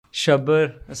शब्बर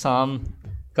असम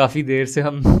काफ़ी देर से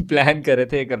हम प्लान कर रहे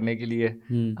थे करने के लिए,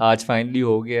 आज फाइनली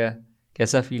हो गया।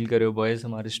 कैसा फील कर रहे हो बॉयज़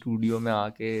हमारे स्टूडियो में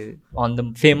आके ऑन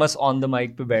द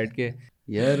माइक पे बैठ के?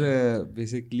 यार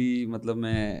बेसिकली मतलब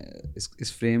मैं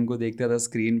इस फ्रेम को देखता था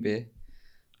स्क्रीन पे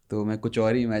तो मैं कुछ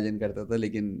और ही इमेजिन करता था,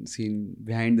 लेकिन सीन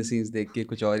बिहाइंड द सीन्स देख के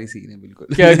कुछ और ही सीन है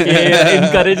बिल्कुल। क्या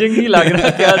इनकरेजिंग नहीं लग रहा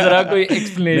क्या? जरा कोई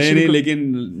एक्सप्लेनेशन? नहीं लेकिन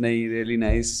नहीं, really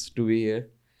nice to be here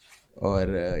और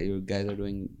you guys are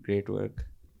doing great work.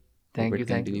 Thank you.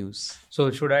 Continues. So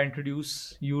should I introduce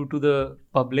you to the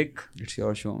public? It's your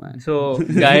show, man. So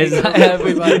guys, I have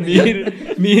with me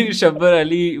Mir Shabbar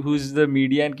Ali, who's the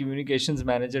media and communications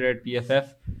manager at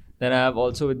PFF. Then I have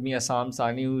also with me Assam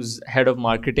Sani, who's head of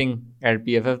marketing at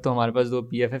PFF. तो हमारे पास दो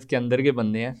PFF के अंदर के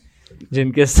बंदे हैं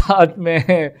जिनके साथ में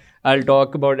I'll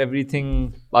talk about everything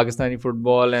Pakistani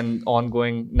football and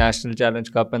ongoing National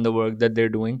Challenge Cup and the work that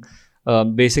they're doing.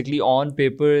 Basically on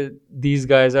paper these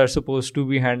guys are supposed to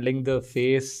be handling the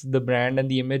face, the brand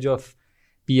and the image of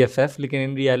PFF, लेकिन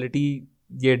in reality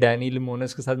ये Danny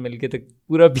Limones के साथ मिलके तो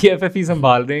पूरा PFF ही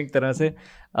संभाल रहे हैं एक तरह से,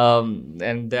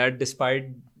 and that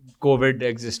despite COVID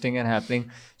existing and happening.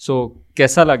 So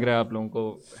कैसा लग रहा है आप लोगों को?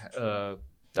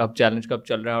 अब चैलेंज कब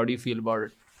चल रहा है? How do you feel about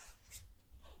it?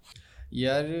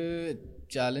 यार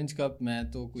चैलेंज कप मैं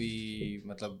तो कोई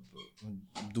मतलब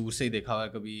दूर से ही देखा हुआ है,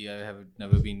 कभी I have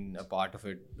never been a part of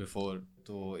it before.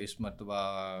 तो इस मरतबा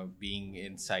being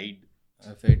inside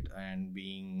of it and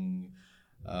being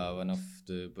one of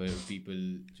the people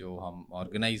जो हम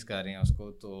ऑर्गेनाइज कर रहे हैं उसको,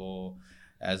 तो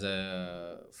एज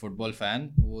अ फुटबॉल फैन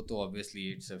वो तो obviously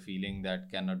it's a feeling that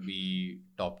can not be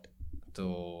topped. तो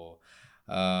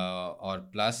और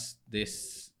plus this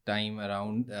time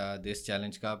around this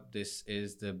Challenge Cup, this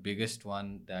is the biggest one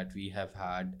that we have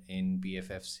had in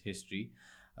PFF's history.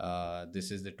 This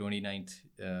is the 29th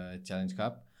Challenge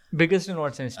Cup. Biggest in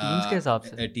what sense? Teams के हिसाब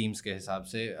से? Teams के हिसाब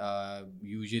से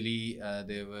usually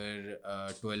there were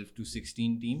 12 to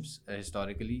 16 teams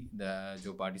historically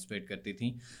जो participate करती थी.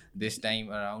 This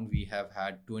time around we have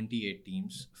had 28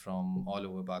 teams from all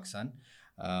over Pakistan.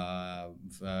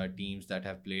 Teams that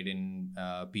have played in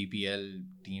PPL,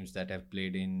 teams that have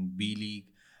played in B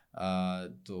League.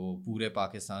 तो पूरे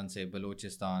पाकिस्तान से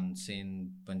Balochistan, Sindh,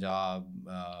 Punjab,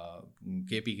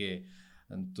 KPK.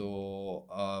 तो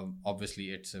obviously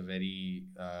it's a very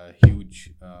huge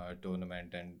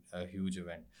tournament and a huge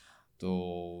event. तो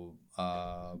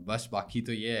बस बाकी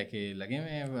तो ये है कि लगे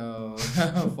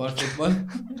हुए फॉर फुटबॉल.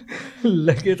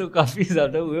 लगे तो काफ़ी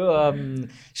ज़्यादा हुए.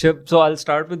 So I'll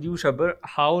start with you, Shabbar.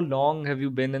 How long have you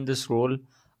been in this role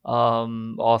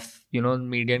of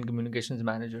media and communications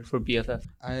manager for PFF?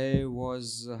 I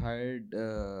was hired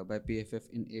by PFF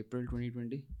in April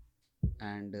 2020,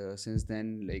 and since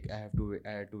then I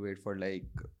had to wait for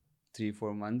 3-4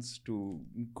 months to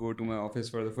go to my office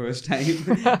for the first time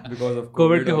because of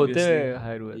COVID के होते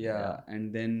obviously. हुए Yeah,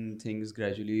 and then things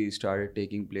gradually started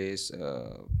taking place.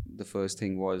 The first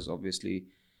thing was obviously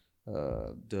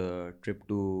the trip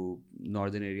to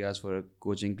northern areas for a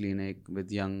coaching clinic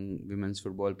with young women's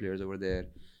football players over there,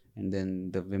 and then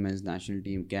the women's national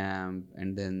team camp,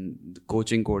 and then the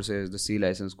coaching courses, the C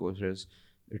license courses.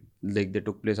 They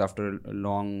took place after a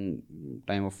long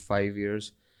time of 5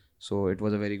 years. So it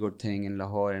was a very good thing in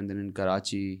Lahore, and then in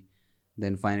Karachi,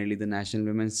 then finally the national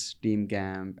women's team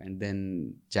camp, and then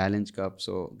Challenge Cup.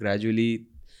 So gradually,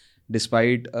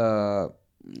 despite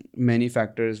many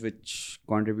factors which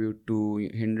contribute to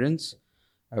hindrance,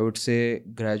 I would say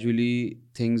gradually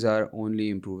things are only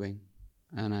improving,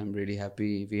 and I'm really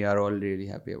happy. We are all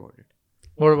really happy about it.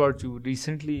 What about you?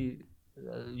 Recently,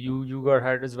 you got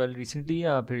hired as well recently,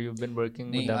 or you've been working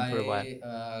with them for a while?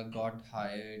 I got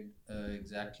hired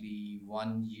exactly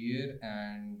 1 year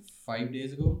and 5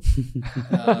 days ago.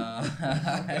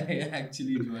 I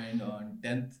actually joined on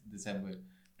 10th December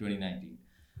 2019.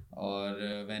 और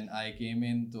when I came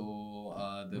in, तो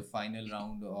the final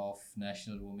round of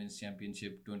National Women's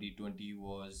Championship 2020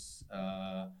 was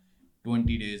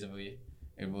 20 days away.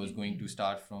 It was going to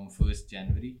start from 1st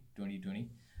January 2020.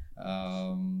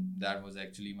 That was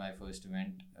actually my first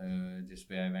event, जिस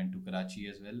पे I went to Karachi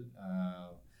as well.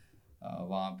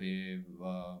 वहाँ पे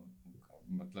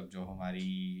मतलब जो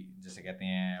हमारी जैसे कहते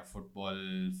हैं फुटबॉल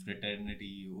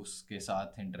फ्रेटर्निटी, उसके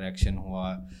साथ इंटरेक्शन हुआ.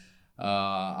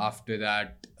 After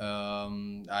that,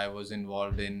 I was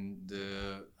involved in the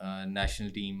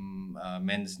national team,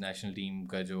 men's national team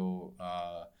का जो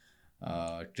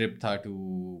trip था to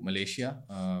Malaysia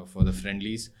for the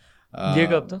friendlies. ये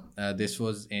कब था? This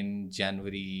was in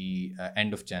January,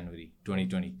 end of January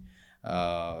 2020.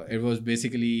 It was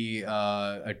basically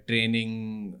a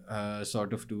training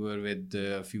sort of tour with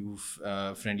a few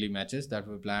friendly matches that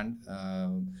were planned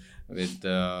with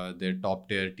their top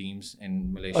tier teams in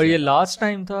Malaysia. और ये last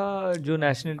time था जो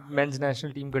mains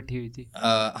national team इकट्ठी हुई थी.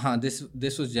 हाँ,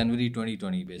 this was January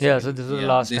 2020 basically. Yeah, so this was the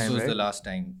last this time, was right? the last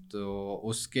time. तो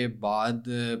उसके बाद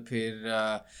फिर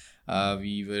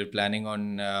we were planning on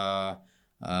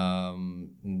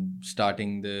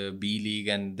starting the B League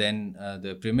and then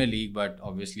the Premier League, but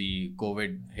obviously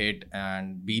COVID hit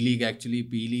and B League actually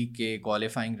P League के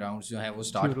qualifying rounds जो हैं वो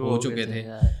start हो चुके थे,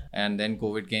 and then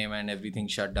COVID came and everything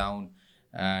shut down,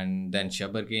 and then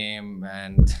Shabbar came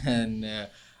and then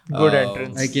good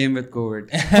entrance. I came with COVID.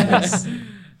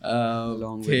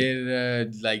 Long way.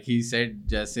 फिर like he said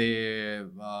जैसे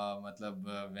मतलब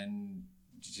when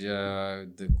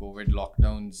the COVID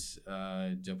lockdowns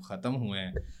जब ख़त्म हुए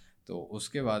हैं तो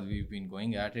उसके बाद we've been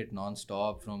going at it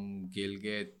non-stop from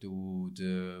Gilgit to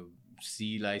the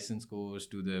C license course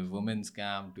to the women's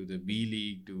camp to the B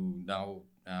League to now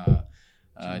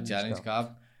Challenge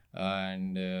Cup.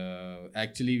 And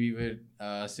actually we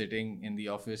were sitting in the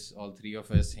office, all three of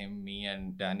us, him, me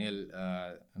and Daniel,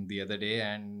 the other day,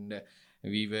 and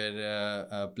we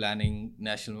were planning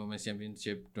National Women's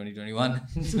Championship 2021.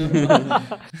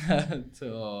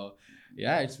 So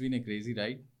yeah, it's been a crazy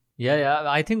ride. Yeah.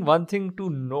 I think one thing to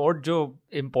note जो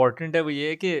important है वो ये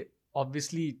है कि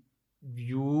obviously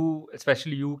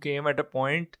especially you came at a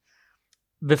point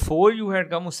before you had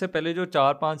come. उससे पहले जो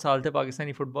 4-5 साल थे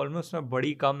पाकिस्तानी फुटबॉल में उसमें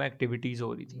बड़ी कम एक्टिविटीज़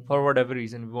हो रही थी for whatever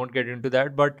reason. We won't get into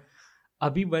that, but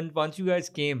अभी once you guys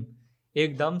came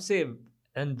एकदम से,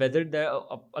 and whether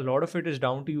a lot of it is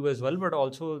down to you as well, but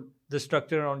also the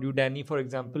structure around you. Danny, for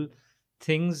example,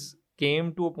 things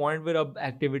came to a point where अब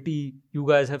activity you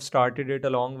guys have started it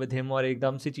along with him और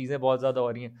एकदम से चीज़ें बहुत ज़्यादा हो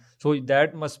रही हैं. So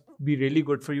that must be really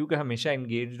good for you कि हमेशा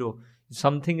engaged हो.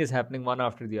 Something is happening one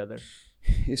after the other.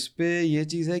 इस पे ये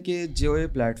चीज़ है कि जो ये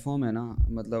प्लेटफॉर्म है ना,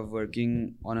 मतलब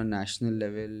working on a national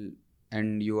level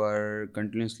and you are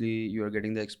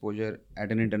getting the exposure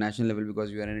at an international level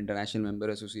because you are an international member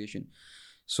association.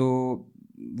 So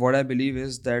what I believe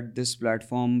is that this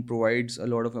platform provides a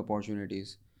lot of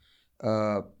opportunities.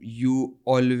 You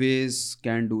always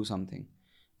can do something,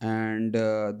 and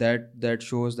that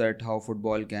shows that how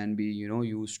football can be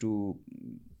used to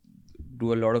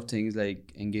do a lot of things,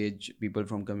 like engage people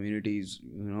from communities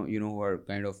who are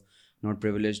kind of not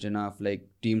privileged enough. Like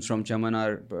teams from Chaman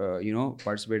are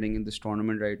participating in this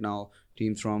tournament right now.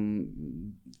 Teams from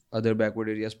other backward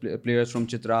areas, players from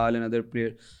Chitral and other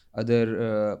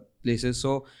places.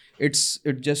 So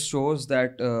it just shows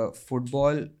that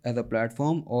football as a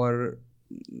platform, or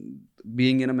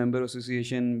being in a member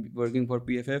association, working for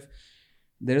PFF,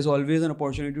 there is always an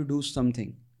opportunity to do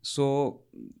something. So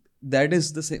that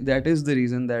is the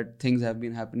reason that things have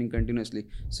been happening continuously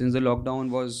since the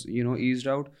lockdown was eased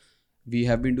out. We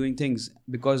have been doing things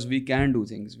because we can do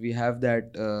things. We have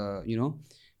that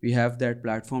we have that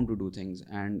platform to do things,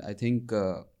 and I think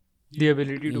the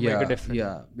ability to make a difference.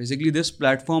 Yeah, basically this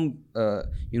platform,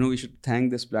 we should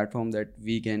thank this platform that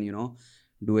we can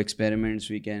do experiments,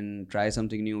 we can try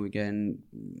something new, we can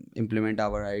implement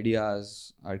our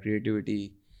ideas, our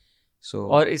creativity. So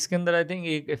और इसके अंदर I think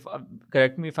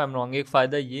correct me if I'm wrong, एक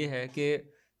फ़ायदा ये है कि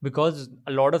because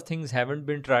a lot of things haven't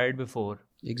been tried before.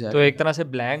 Exactly. तो एक तरह से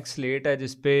blank slate है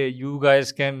जिसपे you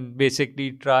guys can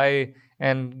basically try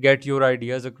and get your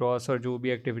ideas across, और जो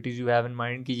भी activities you have in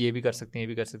mind कि ये भी कर सकते हैं, ये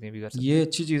भी कर सकते हैं, ये भी कर सकते हैं. ये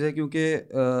अच्छी चीज़ है क्योंकि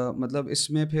मतलब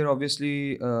इसमें फिर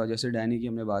ऑब्वियसली जैसे डैनी की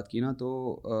हमने बात की ना,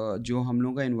 तो जो हम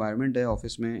लोगों का इन्वायरमेंट है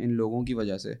ऑफिस में इन लोगों की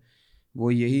वजह से,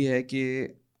 वो यही है कि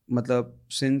मतलब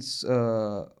since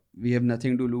we have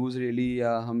nothing to lose really,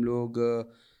 या हम लोग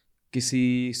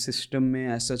किसी सिस्टम में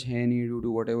एज सच है नहीं due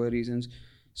to whatever reasons.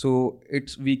 So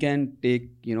we can take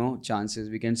chances,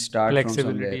 we can start from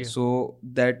somewhere. So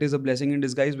that is a blessing in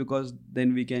disguise, because then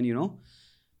we can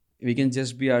we can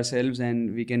just be ourselves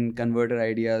and we can convert our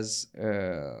ideas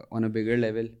on a bigger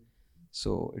level.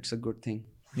 So it's a good thing.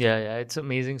 Yeah, it's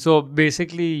amazing. So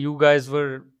basically you guys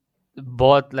were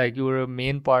both like you were a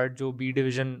main part जो B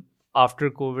division after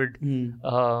COVID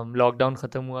lockdown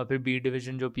खत्म हुआ, फिर B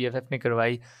division जो PFF ने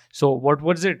करवाई. So what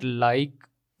was it like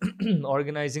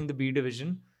organizing the B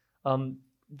division?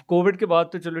 COVID के बाद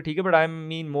तो चलो ठीक है, but I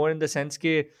mean more in the sense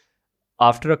कि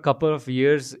after a couple of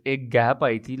years एक gap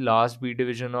आई थी, last B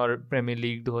division और Premier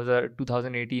League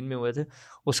 2018 में हुए थे.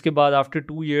 उसके बाद after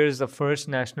 2 years the first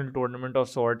national tournament of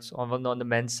sorts on the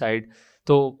men's side.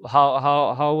 So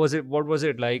how was it? What was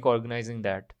it like organizing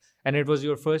that? And it was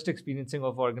your first experiencing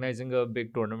of organizing a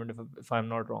big tournament, if I'm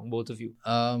not wrong, both of you.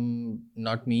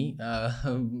 Not me.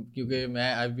 Because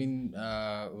I've been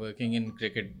working in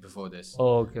cricket before this.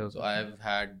 Oh, okay. So I've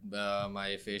had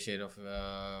my fair share of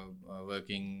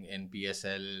working in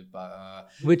PSL.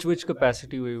 Which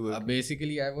capacity were you working?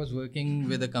 Basically, I was working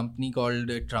with a company called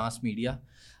Transmedia,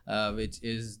 which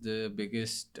is the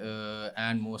biggest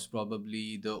and most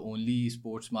probably the only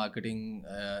sports marketing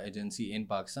agency in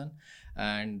Pakistan,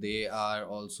 and they are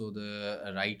also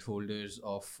the right holders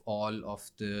of all of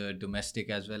the domestic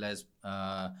as well as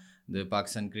the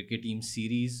Pakistan cricket team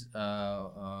series.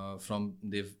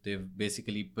 They've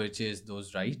basically purchased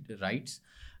those rights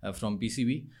from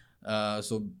PCB.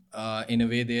 So in a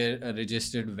way they're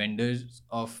registered vendors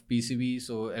of PCB,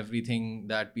 so everything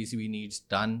that PCB needs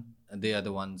done, they are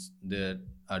the ones that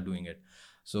are doing it.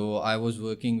 So I was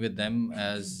working with them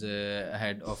as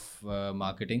head of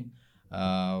marketing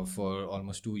for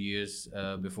almost 2 years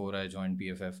before I joined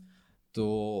PFF.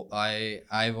 So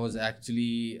I was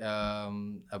actually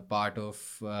a part of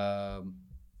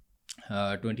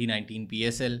 2019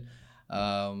 PSL,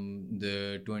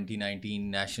 the 2019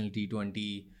 National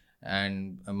T20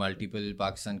 and multiple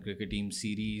Pakistan cricket team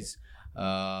series.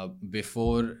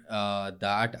 Before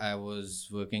that, I was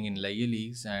working in lower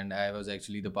leagues, and I was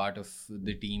actually the part of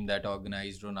the team that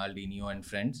organized Ronaldinho and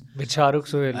Friends. With Shahrukh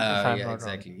Sohail, if I'm Yeah, not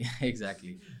exactly,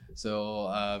 exactly. So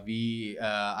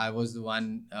I was the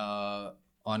one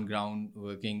on ground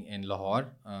working in Lahore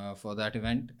for that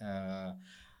event.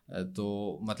 तो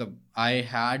मतलब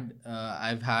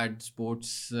I've had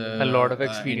sports a lot of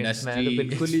experience. मैं तो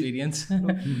बिल्कुल ही experience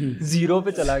zero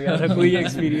पे चला गया था, कोई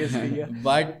experience नहीं है.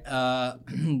 But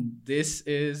this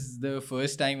is the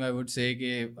first time I would say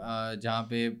कि जहाँ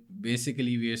पे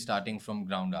basically we are starting from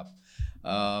ground up.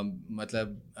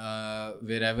 मतलब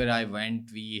wherever I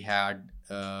went, we had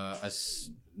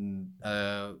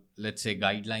let's say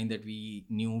guideline that we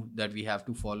knew that we have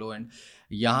to follow, and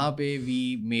यहाँ पे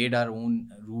we made our own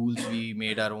rules, we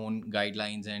made our own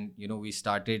guidelines, and we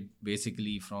started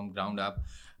basically from ground up.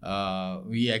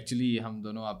 We actually हम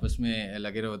दोनों आपस में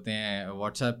लगे होते हैं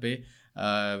WhatsApp पे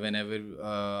whenever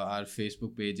our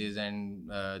Facebook pages and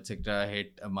etc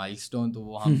hit a milestone, तो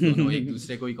वो हम दोनों एक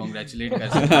दूसरे को ही congratulate कर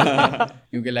सकते हैं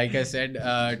क्योंकि like I said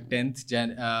 10th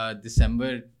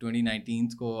December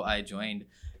 2019 को I joined,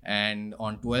 and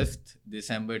on 12th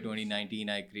December 2019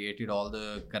 I created all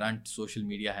the current social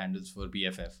media handles for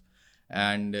PFF,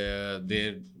 and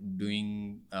they're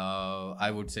doing I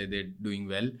would say they're doing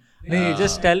well.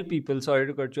 Just tell people, sorry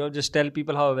to cut you off, just tell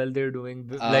people how well they're doing,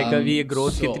 like अभी ये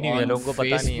growth कितनी है लोगों को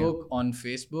पता नहीं है. On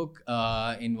Facebook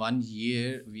in 1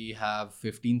 year we have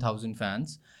 15,000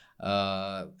 fans,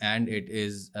 and it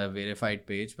is a verified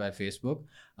page by Facebook.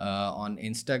 On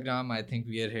Instagram I think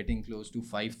we are hitting close to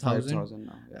 5,000 now,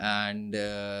 yeah. And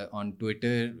on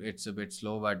Twitter it's a bit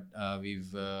slow, but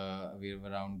we're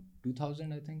around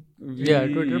 2,000 I think. Yeah,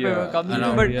 Twitter पे कम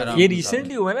नहीं, but ये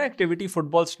recently हुआ ना activity,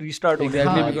 football restart हो गया.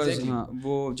 Exactly, because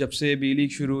वो जब से B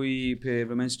League शुरू हुई, फिर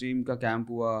women's team का camp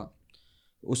हुआ,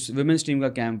 उस women's team का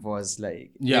camp was like,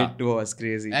 it was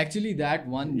crazy. Actually that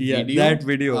one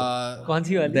video कौन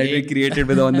सी वाली that we created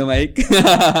with On The Mic.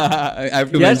 I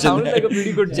have to mention sounds like a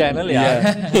pretty good channel,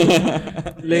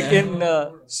 लेकिन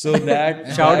so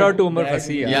that shout out to Umar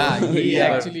Fasi. He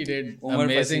actually did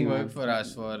amazing work for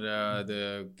us for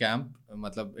the camp.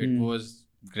 मतलब it was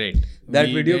great. That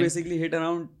video basically hit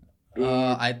around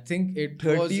I think it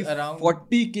was around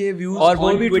 40k views और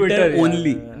वो भी Twitter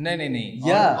only. नहीं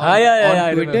yeah,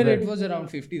 on Twitter it was around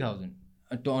 50,000.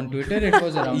 On Twitter it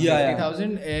was around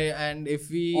 50,000, and if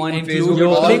we on include जो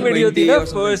all opening video थी ना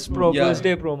first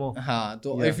day promo, हाँ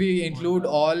तो if we include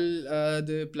all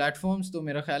the platforms तो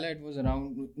मेरा ख्याल है it was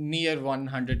around near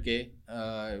 100k.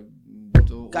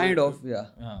 तो kind of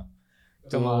हाँ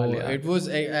तो it was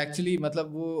actually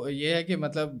मतलब वो ये है कि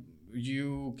मतलब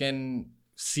you can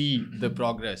see the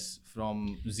progress from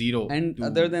zero, and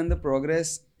other than the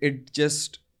progress, it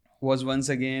just was once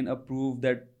again a proof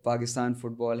that Pakistan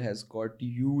football has got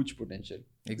huge potential.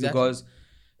 Exactly. Because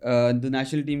the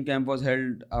national team camp was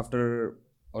held after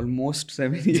almost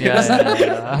 7 years.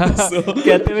 So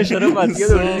कहते हुए शर्म आती है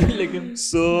थोड़ी, लेकिन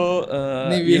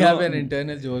we have an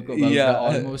internal joke about the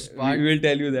almost part. We will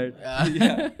tell you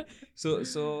that. So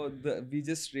we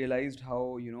just realized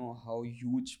how how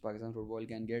huge Pakistan football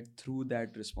can get through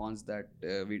that response that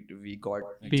we got.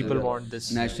 People want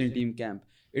this national team camp.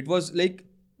 It was like,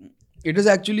 it was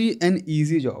actually an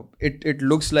easy job. It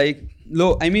looks like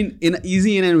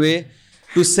easy in a way.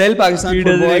 To sell Pakistan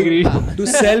football, to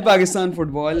sell Pakistan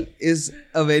football is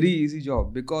a very easy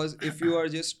job, because if you are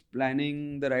just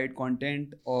planning the right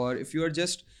content, or if you are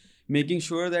just making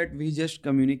sure that we just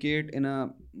communicate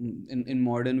in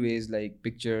modern ways like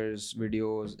pictures,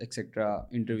 videos, etc.,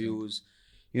 interviews.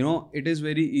 You know, it is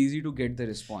very easy to get the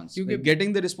response. Like,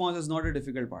 getting the response is not a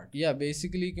difficult part. Yeah,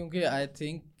 basically क्योंकि I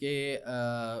think के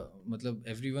मतलब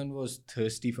everyone was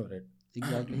thirsty for it.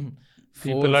 Exactly.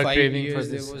 4-5 years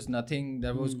there was nothing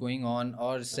that was going on.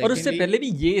 और उससे पहले भी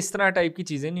ये इस तरह टाइप की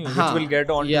चीजें नहीं हुई, which we'll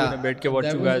get on to in a bit के what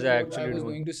you guys are actually doing. I was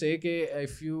going to say कि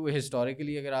if you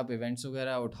historically अगर आप events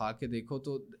वगैरह उठा के देखो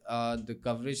तो the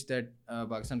coverage that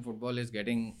Pakistan football is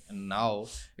getting now,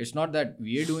 it's not that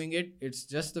we are doing it, it's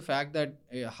just the fact that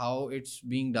how it's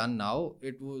being done now,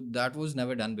 that was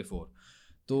never done before.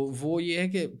 तो वो ये है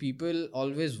कि people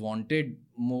always wanted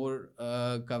more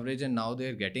coverage and now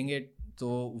they're getting it. तो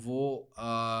वो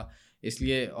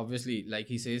इसलिए obviously like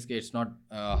he says कि it's not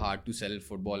hard to sell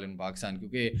football in Pakistan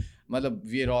क्योंकि मतलब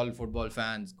we are all football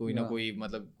fans, कोई ना कोई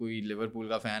मतलब कोई लिवरपूल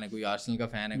का फ़ैन है, कोई आर्सेनल का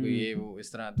फ़ैन है, कोई ये वो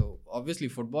इस तरह, तो obviously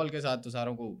फुटबॉल के साथ तो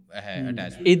सारों को है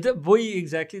अटैचमेंट. वही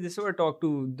exactly this is what I talked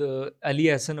to the Ali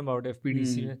Hassan about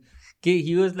FPDC में कि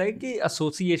he was like कि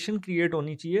एसोसिएशन क्रिएट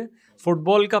होनी चाहिए,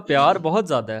 फुटबॉल का प्यार बहुत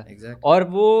ज़्यादा है. Exactly. और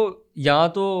वो यहाँ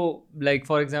तो लाइक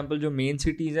फॉर एग्जांपल जो मेन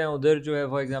सिटीज़ हैं उधर जो है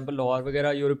फॉर एग्जांपल लाहौर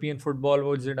वगैरह यूरोपियन फुटबॉल,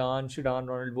 वो जिडान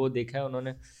रोनाल्ड वो देखा है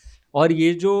उन्होंने. और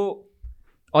ये जो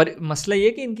और मसला ये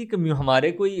कि इनकी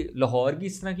हमारे कोई लाहौर की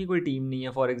इस तरह की कोई टीम नहीं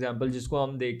है फॉर एग्जांपल जिसको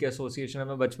हम देख के एसोसिएशन,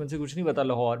 हमें बचपन से कुछ नहीं पता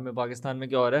लाहौर में पाकिस्तान में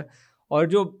क्या हो रहा है. और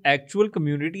जो एक्चुअल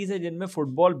कम्युनिटीज़ है जिनमें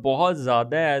फ़ुटबॉल बहुत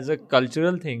ज़्यादा है एज अ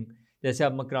कल्चरल थिंग, जैसे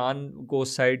आप मकरान को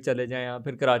साइड चले जाएं या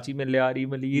फिर कराची में लियारी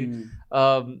मलीर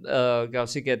क्या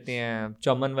उसे कहते हैं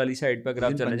चमन वाली साइड पे अगर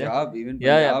आप चले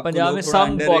जाएं, पंजाब में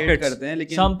सम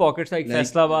पॉकेट्स लाइक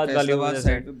फैसलाबाद वाली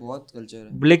साइड पे बहुत कल्चर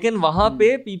है, लेकिन वहाँ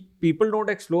पे पीपल डोंट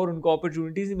एक्सप्लोर, उनको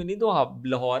अपॉर्चुनिटीज मिली. तो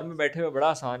लाहौर में बैठे हुए बड़ा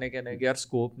आसान है कहना कि यार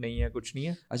स्कोप नहीं है, कुछ नहीं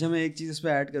है. अच्छा, मैं एक चीज़ इस पर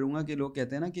ऐड करूँगा कि लोग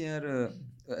कहते हैं ना कि यार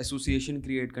एसोसिएशन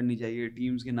क्रिएट करनी चाहिए,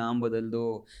 टीम्स के नाम बदल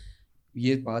दो.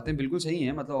 ये बातें बिल्कुल सही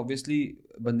हैं, मतलब ऑब्वियसली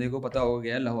बंदे को पता हो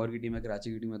गया लाहौर की टीम है,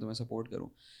 कराची की टीम है, तो मैं सपोर्ट करूँ.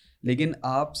 लेकिन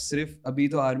आप सिर्फ अभी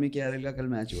तो आर्मी KRL का कल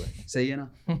मैच हुआ है, सही है ना,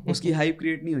 उसकी हाइप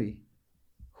क्रिएट नहीं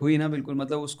हुई ना बिल्कुल.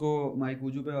 मतलब उसको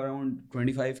माइकूजू पे अराउंड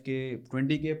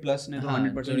 20K प्लस ने तो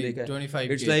 100% देखा है.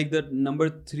 It's like the number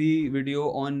 3 video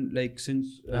on like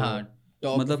since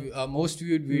मतलब मोस्ट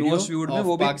व्यूड वीडियो में,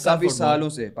 वो भी काफी सालों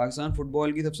से पाकिस्तान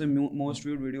फुटबॉल की सबसे मोस्ट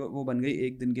व्यूड वीडियो वो बन गई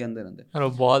एक दिन के अंदर. तो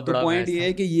पॉइंट ये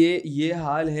है कि ये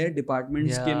हाल है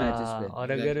डिपार्टमेंट्स के मैचेस पे.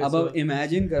 और अगर अब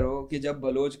इमेजिन करो कि जब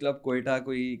बलोच क्लब कोयटा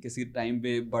कोई किसी टाइम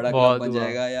पे बड़ा क्लब बन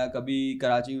जाएगा, या कभी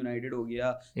कराची यूनाइटेड हो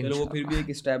गया, चलो वो फिर भी एक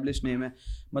एस्टैब्लिश नेम है.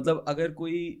 मतलब अगर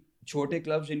कोई छोटे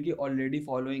क्लब्स जिनकी ऑलरेडी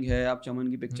फॉलोइंग है, आप चमन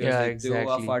की पिक्चर्स देखते हो,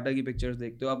 आप फाटा की पिक्चर्स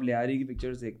देखते हो, आप लियारी की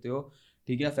पिक्चर्स देखते हो,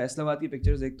 ठीक है, फैसलाबाद की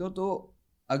पिक्चर्स देखते हो, तो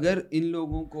अगर इन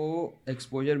लोगों को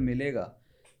एक्सपोजर मिलेगा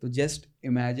तो जस्ट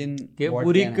इमेजिन कि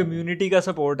पूरी कम्युनिटी का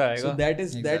सपोर्ट आएगा. So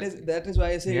that is why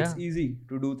I say it's easy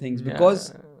to do things, because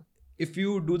if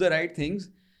you do the right things,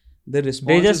 the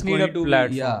response they just is need going a to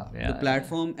platform. the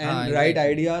platform and right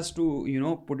ideas to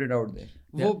put it out there.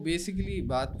 वो basically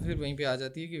बात फिर वहीं पे आ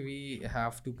जाती है कि we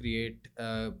have to create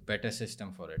better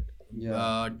system for it.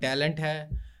 Talent है,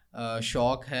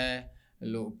 शौक है,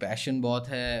 लोग पैशन बहुत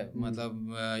है.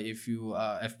 मतलब इफ़ यू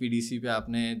FPDC पे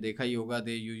आपने देखा ही होगा,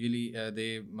 दे यूजुअली दे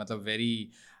मतलब very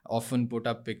often put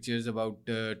up pictures about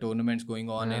tournaments going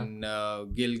on in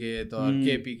Gilgit और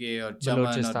KPK और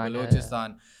चमन और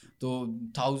बलोचिस्तान. तो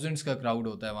thousands का क्राउड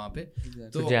होता है वहाँ पे.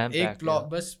 तो एक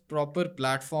बस प्रॉपर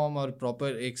प्लेटफॉर्म और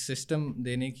प्रॉपर एक सिस्टम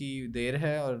देने की देर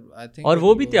है. और आई थिंक और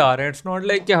वो भी तैयार है. इट्स नॉट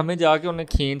लाइक कि हमें जाके उन्हें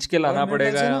खींच के लाना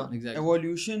पड़ेगा.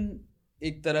 एवोल्यूशन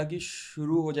एक तरह की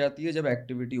शुरू हो जाती है जब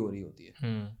एक्टिविटी हो रही होती है.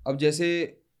 अब जैसे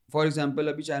फॉर एग्जांपल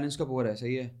अभी चैलेंज कप हो रहा है,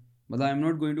 सही है, मतलब I am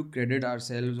not going to credit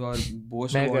ourselves और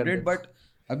बोस्ट अबाउट इट, बट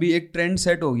अभी एक ट्रेंड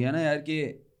सेट हो गया ना यार कि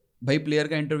भाई प्लेयर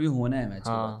का इंटरव्यू होना है मैच के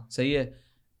बाद, सही है,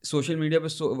 सोशल मीडिया पे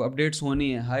अपडेट्स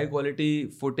होनी है, हाई क्वालिटी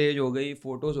फुटेज हो गई,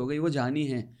 फोटोज हो गई, वो जानी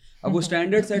है. अब वो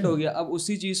स्टैंडर्ड सेट हो गया. अब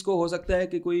उसी चीज़ को हो सकता है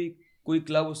कि कोई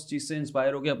क्लब उस चीज़ से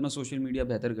इंस्पायर होकर अपना सोशल मीडिया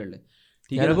बेहतर कर ले.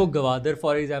 यार वो गवादर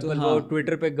फॉर एग्जांपल, वो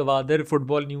ट्विटर पे गवादर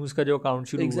फुटबॉल न्यूज़ का जो अकाउंट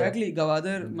शुरू हुआ है, एग्जैक्टली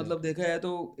गवादर, मतलब देखा है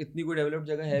तो इतनी कोई डेवलप्ड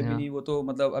जगह है भी नहीं. वो तो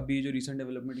मतलब अभी जो रिसेंट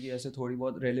डेवलपमेंट की ऐसे थोड़ी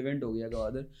बहुत रेलिवेंट हो गया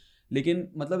गवादर. लेकिन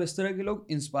मतलब इस तरह के लोग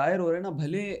इंस्पायर हो रहे हैं ना,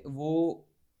 भले वो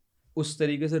उस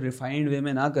तरीके से रिफाइंड वे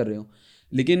में ना कर रहे हो,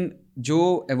 लेकिन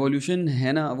जो एवोल्यूशन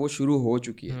है ना वो शुरू हो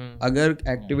चुकी है. अगर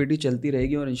एक्टिविटी चलती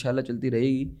रहेगी और इंशाल्लाह चलती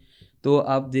रहेगी तो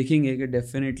आप देखेंगे कि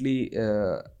डेफिनेटली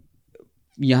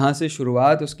यहाँ से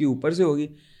शुरुआत उसकी ऊपर से होगी,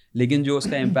 लेकिन जो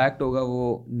उसका इम्पैक्ट होगा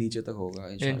वो नीचे तक होगा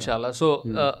इंशाल्लाह. सो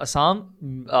असाम,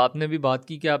 आपने भी बात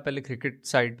की कि आप पहले क्रिकेट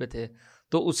साइड पे थे,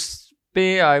 तो उस पे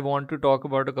आई want to talk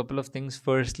about a couple of things.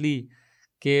 Firstly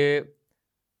कि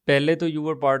पहले तो you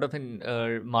were part of N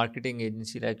marketing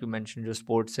agency like you mention जो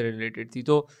स्पोर्ट्स से रिलेटेड थी,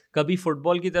 तो कभी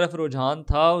फुटबॉल की तरफ रुझान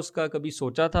था उसका, कभी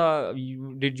सोचा था,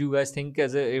 did you guys think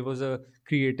as it was a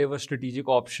creative और strategic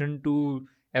option to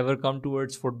ever come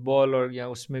towards football और या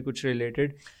उसमें कुछ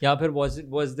related, या फिर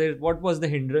was there what was the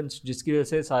hindrance जिसकी वजह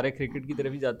से सारे क्रिकेट की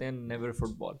तरफ ही जाते हैं, never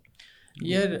football?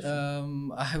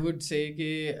 I would say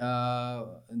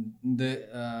the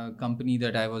company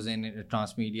that I was in,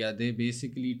 Transmedia, they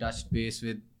basically touched base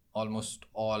with almost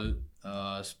all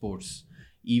sports.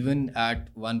 Even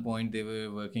at one point they were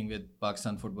working with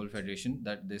Pakistan Football Federation.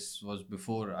 That this was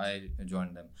before I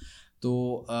joined them. तो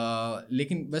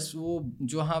लेकिन बस वो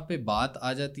जो यहाँ पे बात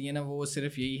आ जाती है ना, वो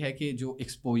सिर्फ यही है कि जो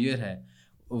एक्सपोजर है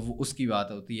वो उसकी बात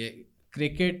होती है.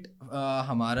 क्रिकेट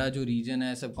हमारा जो रीजन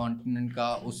है सब कॉन्टिनेंट का,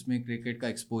 उसमें क्रिकेट का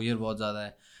एक्सपोजर बहुत ज़्यादा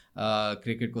है.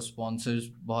 क्रिकेट को स्पॉन्सर्स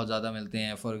बहुत ज़्यादा मिलते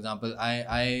हैं. For example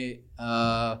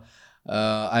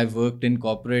I worked in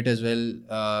corporate as well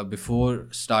before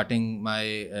starting my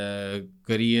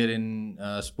career in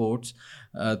sports.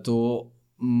 तो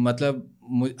मतलब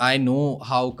I know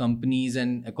how companies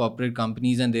and corporate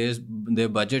companies and their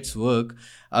budgets work.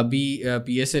 अभी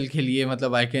PSL के लिए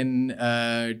मतलब I can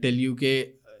tell you कि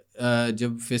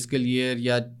जब फिस्कल ईयर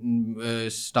या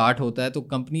start होता है तो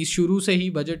कंपनी शुरू से ही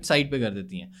बजट साइड पे कर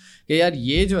देती हैं कि यार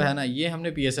ये जो है ना ये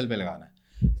हमने PSL पे लगाना है.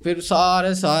 फिर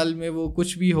सारे साल में वो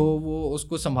कुछ भी हो वो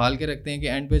उसको संभाल के रखते हैं कि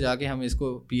एंड पे जाके हम इसको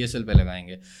PSL पे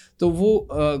लगाएंगे. तो वो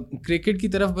क्रिकेट की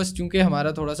तरफ बस चूंकि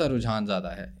हमारा थोड़ा सा रुझान ज़्यादा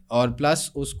है और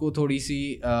प्लस उसको थोड़ी सी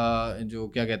जो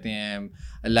क्या कहते हैं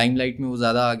लाइमलाइट में वो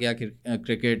ज़्यादा आ गया.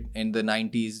 Cricket in the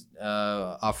 90s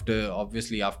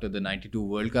after the 92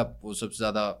 world cup वो सबसे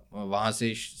ज़्यादा वहाँ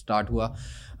से स्टार्ट हुआ.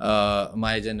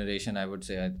 My generation, I would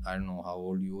say, I don't know how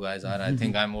old you guys are. I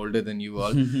think I'm older than you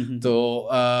all. तो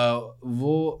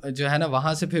वो जो है ना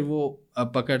वहाँ से फिर वो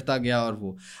पकड़ता गया. और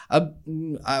वो अब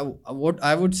what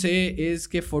I would say is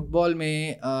कि फुटबॉल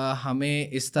में हमें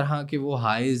इस तरह के वो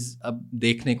हाइज अब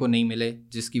देखने को नहीं मिले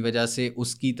जिसकी वजह से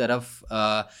उसकी तरफ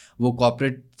वो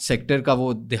कॉर्पोरेट सेक्टर का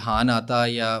वो ध्यान आता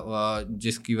या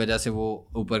जिसकी वजह से वो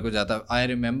ऊपर को जाता. I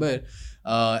remember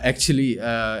actually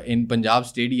in Punjab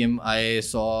Stadium I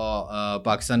saw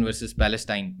Pakistan versus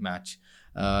Palestine match.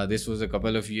 This was a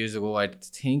couple of years ago, I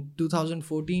think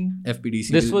 2014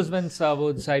 FPDC. This was when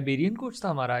Siberian coach था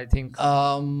हमारा, I think.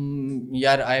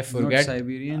 यार I forget. Not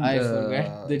Siberian. I forget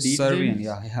the details. Serbian.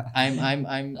 Yeah.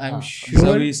 I'm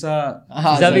sure.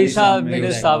 Zavisa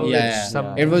Milosevic.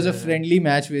 Yeah. It was a friendly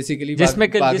match basically. जिसमें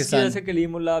जिसकी वजह से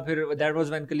कलीमुल्लाह, फिर that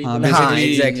was when Kaleemullah. हाँ,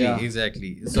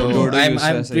 exactly. So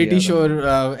I'm pretty sure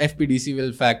FPDC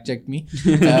will fact check me.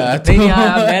 नहीं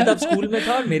यार, मैं तब स्कूल में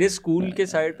था और मेरे स्कूल के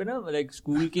साइड पे ना लाइक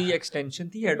स्कूल की एक्सटेंशन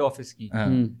थी हेड ऑफिस की,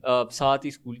 साथ ही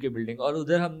स्कूल के बिल्डिंग, और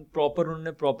उधर हम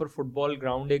उन्होंने प्रॉपर फुटबॉल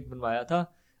ग्राउंड एक बनवाया था,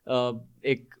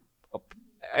 एक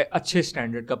अच्छे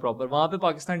स्टैंडर्ड का प्रॉपर. वहाँ पे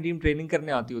पाकिस्तान टीम ट्रेनिंग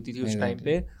करने आती होती थी उस टाइम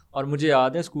पे, और मुझे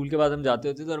याद है स्कूल के बाद हम जाते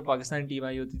होते थे और पाकिस्तान टीम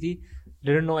आई होती थी.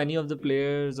 Didn't know any of the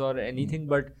players और एनीथिंग,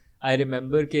 बट I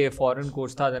remember कि foreign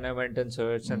coach था, then I went and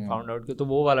searched and found out कि तो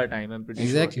वो वाला time I'm pretty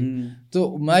exactly. sure. So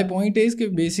my point is कि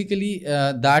basically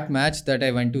that match that I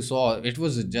went to saw, it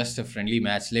was just a friendly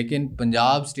match. लेकिन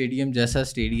Punjab stadium जैसा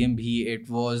stadium भी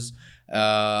it was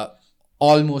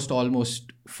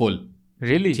almost full.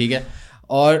 Really? ठीक है.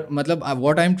 और मतलब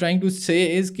what I'm trying to say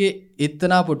is कि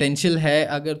इतना पोटेंशियल है,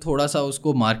 अगर थोड़ा सा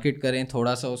उसको मार्केट करें,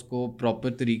 थोड़ा सा उसको प्रॉपर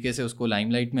तरीके से उसको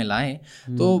लाइमलाइट में लाएं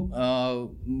तो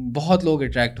बहुत लोग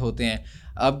अट्रैक्ट होते हैं.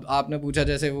 अब आपने पूछा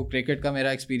जैसे वो क्रिकेट का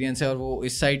मेरा एक्सपीरियंस है और वो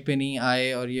इस साइड पे नहीं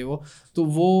आए और ये वो, तो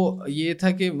वो ये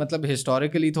था कि मतलब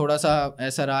हिस्टोरिकली थोड़ा सा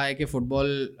ऐसा रहा है कि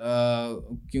फ़ुटबॉल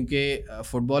क्योंकि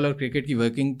फ़ुटबॉल और क्रिकेट की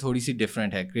वर्किंग थोड़ी सी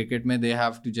डिफरेंट है. क्रिकेट में they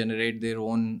have to generate their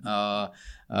own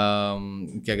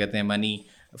क्या कहते हैं मनी.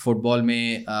 फुटबॉल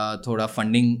में थोड़ा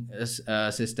फंडिंग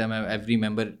सिस्टम है, every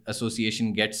member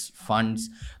association gets funds,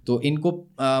 तो इनको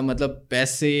मतलब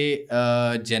पैसे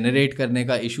जनरेट करने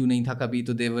का इशू नहीं था कभी,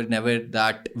 तो दे were never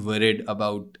that worried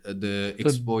about the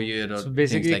exposure और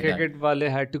बेसिकली क्रिकेट वाले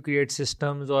हैड टू क्रिएट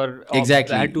सिस्टम्स और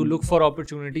exactly had to look for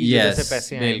opportunity जैसे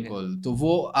पैसे आएंगे. बिल्कुल. तो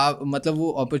वो मतलब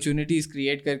वो अपॉर्चुनिटीज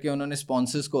क्रिएट करके उन्होंने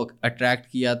स्पॉन्सर्स को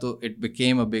अट्रैक्ट किया, तो it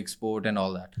became a big sport and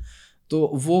all that. तो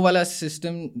वो वाला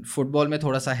सिस्टम फुटबॉल में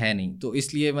थोड़ा सा है नहीं, तो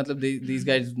इसलिए मतलब these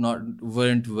guys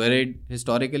weren't worried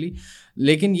historically.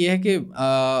 लेकिन ये है कि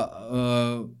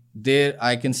there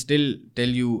I can still tell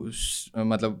you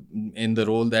मतलब in the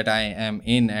role that I am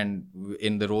in and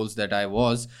in the roles that I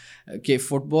was कि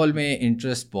फुटबॉल में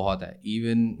इंटरेस्ट बहुत है.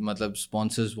 इवन मतलब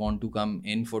sponsors want to come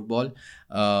in football.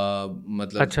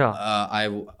 मतलब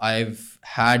I've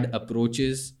had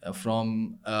approaches from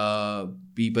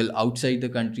people outside the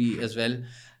country as well.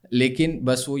 लेकिन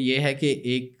बस वो ये है कि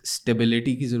एक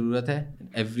स्टेबिलिटी की ज़रूरत है.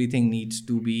 Everything needs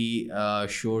to be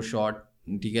sure shot,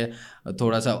 ठीक है,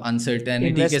 थोड़ा सा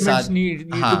अनसर्टेनिटी के साथ. need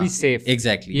to be safe.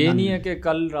 Exactly. ये नहीं है कि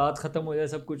कल रात खत्म हो जाए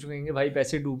सब कुछ, कहेंगे भाई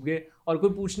पैसे डूब गए और कोई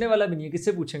पूछने वाला भी नहीं है,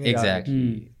 किससे पूछेंगे. एग्जैक्टली.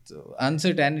 तो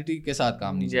अनसर्टेनिटी के साथ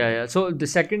काम नहीं. Yeah. So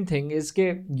the second thing is कि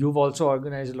you've also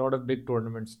organized a lot of big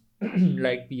tournaments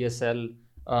like PSL.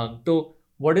 So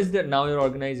what is the, now you're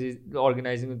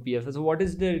organizing with PFL. So what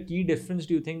is the key difference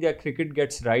do you think that cricket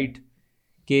gets right?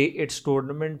 कि its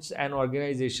tournaments and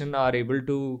organization are able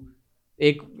to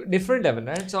एक different level,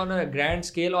 right? It's on a grand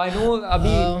scale. I know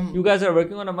अभी you guys are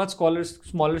working on a much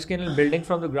smaller scale and building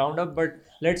from the ground up, but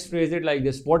let's phrase it like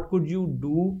this. What could you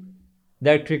do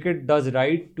that cricket does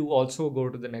right to also go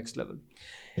to the next level?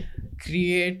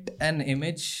 Create an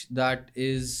image that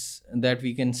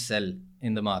we can sell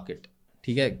in the market.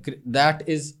 ठीक है, that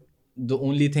is the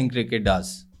only thing cricket does.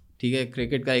 ठीक है,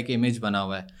 cricket का एक image बना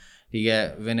हुआ है. ठीक है,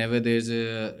 whenever there's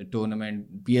a tournament,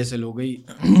 PSL हो गई,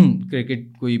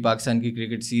 क्रिकेट कोई पाकिस्तान की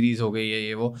क्रिकेट सीरीज़ हो गई है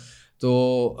ये वो, तो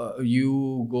you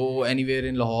go anywhere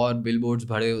in Lahore, billboards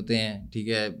भरे होते हैं. ठीक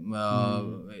है,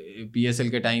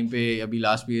 PSL के टाइम पे, अभी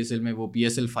लास्ट PSL में वो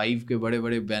PSL 5 के बड़े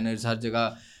बड़े बैनर्स हर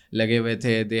जगह लगे हुए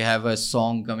थे. They have a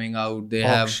song coming out, they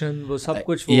have वो सब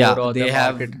कुछ,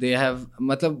 दे हैव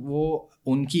मतलब वो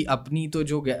उनकी अपनी तो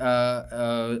जो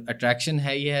अट्रैक्शन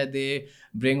है ही है. They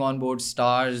bring on board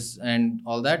stars and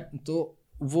all that. तो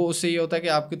वो उससे ये होता है कि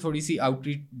आपकी थोड़ी सी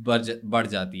आउटरीच बढ़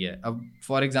जाती है. अब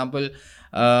फॉर एग्जांपल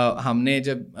हमने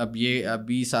जब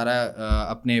अभी सारा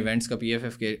अपने इवेंट्स का,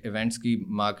 PFF के इवेंट्स की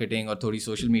मार्केटिंग और थोड़ी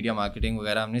सोशल मीडिया मार्केटिंग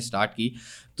वगैरह हमने स्टार्ट की,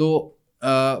 तो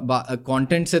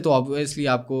कंटेंट से तो ऑब्वियसली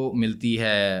आपको मिलती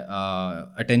है,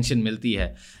 अटेंशन मिलती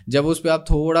है. जब उस पर आप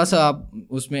थोड़ा सा आप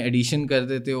उसमें एडिशन कर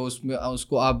देते हो, उसमें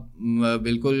उसको आप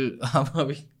बिल्कुल, हम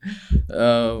अभी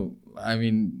आई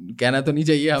मीन कहना तो नहीं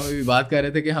चाहिए, हम अभी बात कर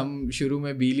रहे थे कि हम शुरू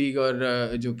में बी लीग और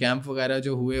जो कैंप वगैरह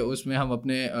जो हुए उसमें हम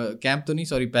अपने कैंप तो नहीं,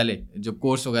 सॉरी, पहले जब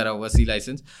कोर्स वगैरह हुआ C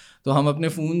लाइसेंस, तो हम अपने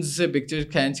फ़ोन से पिक्चर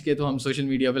खींच के तो हम सोशल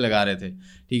मीडिया पे लगा रहे थे.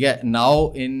 ठीक है,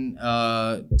 now in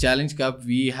challenge cup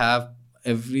we have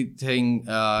everything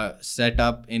set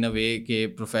up in a way के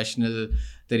professional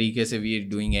तरीके से. we are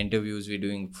doing interviews, we are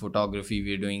doing photography,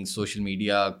 we are doing social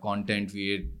media content, we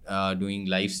are doing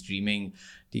live streaming.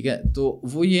 ठीक है, तो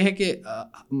वो ये है कि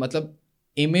मतलब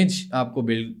image आपको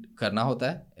build करना होता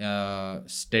है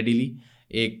steadily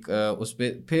एक उस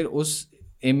पर, फिर उस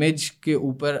image के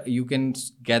ऊपर you can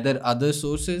gather other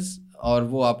sources और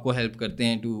वो आपको help करते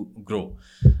हैं to grow.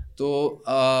 तो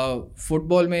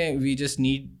फुटबॉल में we just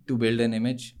need to build an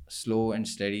image, slow and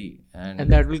steady,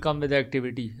 and that will come with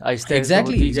activity.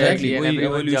 Exactly. वही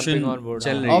revolution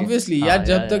चल रही है. Obviously यार,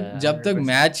 जब तक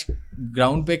मैच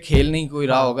ग्राउंड पे खेल नहीं कोई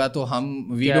रहा होगा तो हम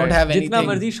we don't have anything. जितना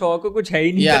मर्जी शौक हो, कुछ है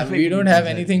ही नहीं. Yeah, we don't have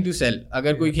anything to sell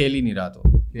अगर कोई खेल ही नहीं रहा तो.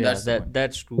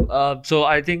 That's true. So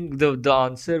I think the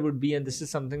answer would be, and this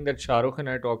is something that Shahrukh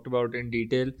and I talked about in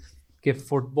detail, कि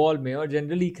फुटबॉल में और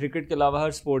जनरली क्रिकेट के अलावा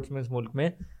हर स्पोर्ट्स में इस मुल्क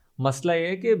में मसला ये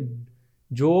है कि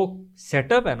जो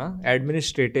सेटअप है ना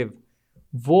एडमिनिस्ट्रेटिव,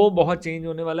 वो बहुत चेंज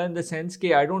होने वाला है. इन द सेंस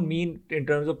कि I don't mean in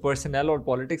terms of personal और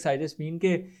पॉलिटिक्स, आई जस्ट मीन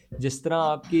कि जिस तरह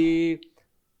आपकी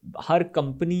हर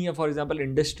कंपनी या फॉर एग्जांपल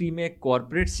इंडस्ट्री में एक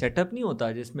कॉर्पोरेट सेटअप नहीं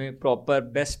होता जिसमें प्रॉपर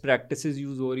बेस्ट प्रैक्टिसेस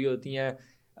यूज़ हो रही होती हैं.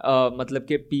 मतलब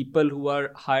कि people who are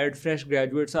hired, fresh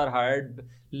graduates are hired,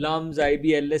 lumps,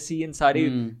 IB, LSE, इन सारी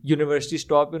universities,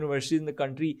 top universities in the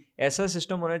country. ऐसा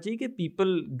सिस्टम होना चाहिए कि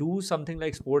people do something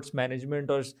like sports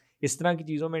management और इस तरह की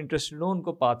चीज़ों में इंटरेस्टेड हो,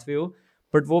 उनको पाथवे हो.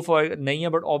 बट वो नहीं है.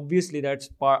 But obviously that's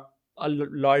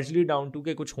largely down to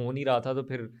के कुछ हो नहीं रहा था, तो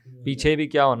फिर पीछे भी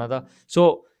क्या होना था.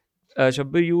 सो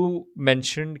शब्बीर, यू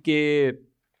मेंशन्ड के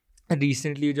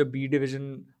रिसेंटली जो B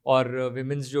डिवीज़न और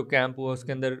विमेंस जो कैंप हुआ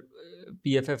उसके अंदर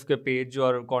PFF के पेज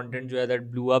और कंटेंट जो है that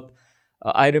blew up.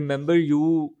 I remember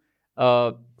you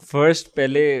first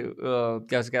पहले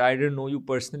क्या सकते, I didn't know you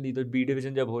personally, तो B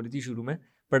डिवीज़न जब हो रही थी शुरू में,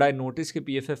 बट आई नोटिस कि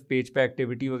PFF पेज पे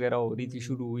एक्टिविटी वगैरह हो रही थी,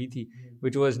 शुरू हुई थी,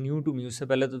 which was new to me. उससे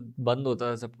पहले तो बंद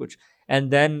होता था सब कुछ. And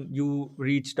then you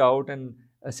reached out and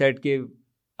said के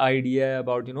idea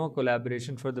about, you know,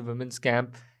 collaboration for the women's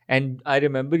camp. And I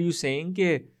remember you saying ke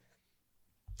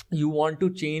you want to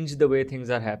change the way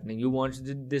things are happening. You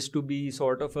want this to be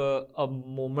sort of a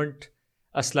moment,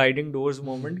 a sliding doors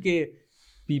moment, ke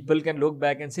people can look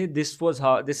back and say this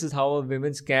is how a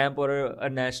women's camp or a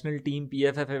national team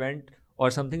PFF event or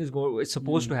something is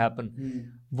supposed to happen.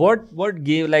 What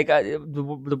gave, like,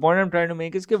 the point I'm trying to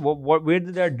make is ke where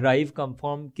did that drive come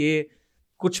from ke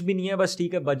कुछ भी नहीं है, बस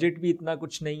ठीक है, budget भी इतना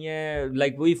कुछ नहीं है,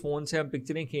 लाइक वही फ़ोन से हम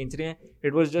पिक्चरें खींच रहे हैं.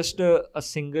 It was just a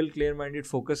single clear minded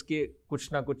focus के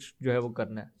कुछ ना कुछ जो है वो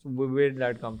करना है. So where did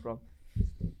that come from?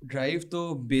 Drive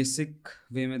तो बेसिक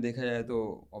वे में देखा जाए तो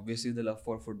obviously the love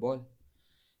for football.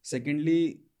 Secondly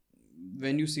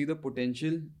when you see the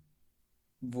potential,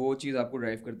 वो चीज़ आपको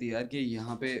ड्राइव करती है यार कि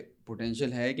यहाँ पे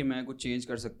पोटेंशियल है कि मैं कुछ चेंज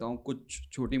कर सकता हूँ, कुछ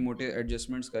छोटी मोटे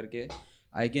एडजस्टमेंट्स करके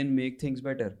I can make things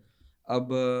better. अब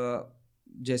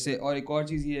जैसे और एक और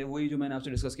चीज़ ये है, वही जो मैंने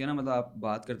आपसे डिस्कस किया ना, मतलब आप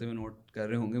बात करते हुए नोट कर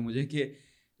रहे होंगे मुझे कि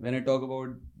when I talk about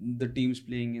the teams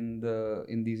playing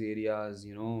in these areas,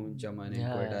 you know, Chaman and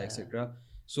Quetta, etc.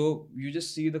 So you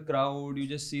just see the crowd, you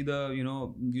just see the, you know,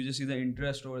 you just see the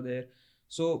interest over there.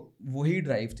 So वही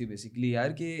drive थी basically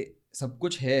यार कि सब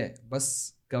कुछ है, बस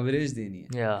coverage देनी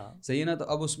है. सही है ना. तो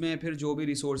अब उसमें फिर जो भी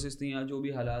रिसोर्सेज थी या जो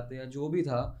भी हालात थे या जो भी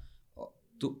था,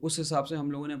 तो उस हिसाब से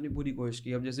हम लोगों ने अपनी पूरी कोशिश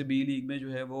की. अब जैसे बी लीग में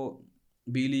जो है वो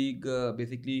बी लीग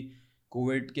बेसिकली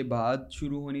कोविड के बाद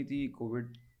शुरू होनी थी.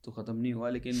 कोविड तो ख़त्म नहीं हुआ,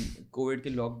 लेकिन कोविड के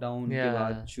लॉकडाउन के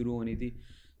बाद शुरू होनी थी,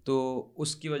 तो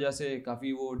उसकी वजह से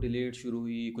काफ़ी वो डिलेड शुरू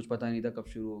हुई. कुछ पता नहीं था कब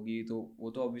शुरू होगी. तो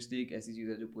वो तो ऑब्वियसली एक ऐसी चीज़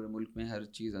है जो पूरे मुल्क में हर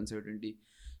चीज़ अनसर्टेनिटी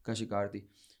का शिकार थी.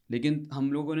 लेकिन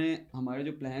हम लोगों ने, हमारे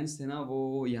जो प्लान्स थे ना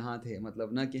वो यहाँ थे,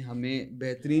 मतलब ना कि हमें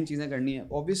बेहतरीन चीज़ें करनी है.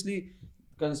 ऑब्वियसली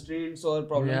कंस्ट्रेंट्स और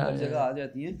प्रॉब्लम हर जगह आ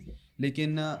जाती हैं,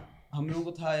 लेकिन हम लोगों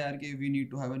को था यार कि we need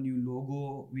to have a new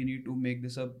logo, we need to make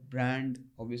this a brand.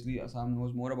 Obviously Assam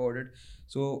knows more about it.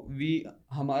 सो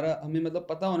हमें मतलब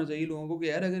पता होना चाहिए लोगों को कि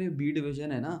यार अगर ये बी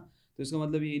डिवीज़न है ना, तो इसका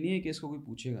मतलब ये नहीं है कि इसको कोई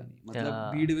पूछेगा नहीं.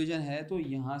 मतलब बी डिवीज़न है तो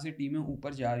यहाँ से टीमें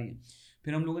ऊपर जा रही हैं.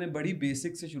 फिर हम लोगों ने बड़ी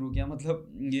बेसिक से शुरू किया.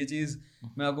 मतलब ये चीज़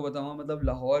मैं आपको बताऊंगा, मतलब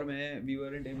लाहौर में we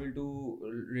weren't able to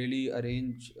really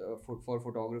arrange for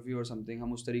photography और समथिंग.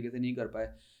 हम उस तरीके से नहीं कर पाए,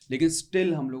 लेकिन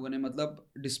स्टिल हम लोगों ने, मतलब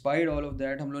डिस्पाइट ऑल ऑफ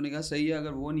दैट, हम लोगों ने कहा सही है,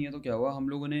 अगर वो नहीं है तो क्या हुआ. हम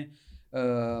लोगों ने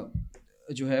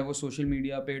जो है वो सोशल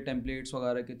मीडिया पे टेम्पलेट्स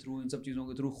वगैरह के थ्रू, इन सब चीज़ों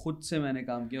के थ्रू खुद से मैंने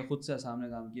काम किया, खुद से आसाम ने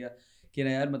काम किया कि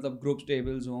ना यार मतलब ग्रुप्स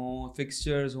टेबल्स हों,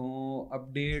 फिक्सचर्स हों,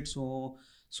 अपडेट्स हों,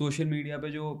 सोशल मीडिया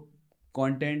पे जो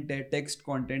कंटेंट है, टेक्स्ट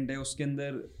कंटेंट है, उसके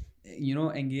अंदर यू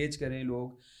नो एंगेज करें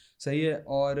लोग. सही है.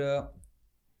 और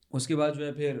उसके बाद जो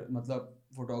है फिर मतलब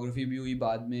फोटोग्राफी भी हुई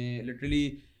बाद में.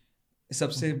 लिटरली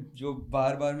सबसे जो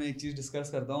बार बार मैं एक चीज़ डिस्कस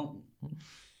करता हूँ,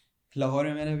 लाहौर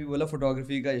में मैंने अभी बोला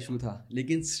फोटोग्राफी का इशू था,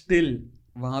 लेकिन स्टिल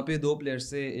वहाँ पे 2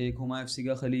 प्लेयर्स थे. एक हुमा FC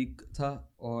का खलीक था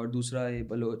और दूसरा ये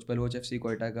बलोच FC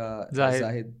क्वेटा का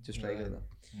जाहिद जो स्ट्राइकर था.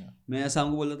 मैं आसाम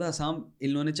को बोल रहा था, आसाम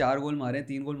इन्होंने 4 गोल मारे,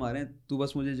 3 गोल मारे, तू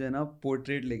बस मुझे जो है ना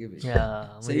पोर्ट्रेट लेके भेज.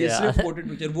 सही है, सिर्फ पोर्ट्रेट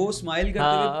पिक्चर. वो स्माइल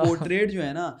करते हुए पोर्ट्रेट जो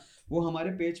है ना, वो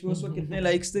हमारे पेज पे उस वक्त कितने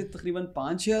लाइक्स थे, तकरीबन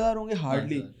 5-6 हज़ार होंगे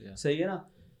हार्डली. सही है ना.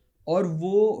 और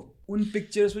वो उन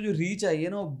पिक्चर्स पे जो रीच आई है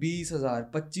ना, 20,000,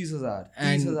 25,000,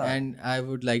 30,000. And I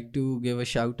would like to give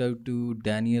a shout out to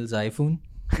Daniel's iPhone.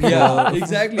 Yeah,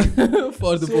 exactly.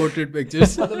 For the portrait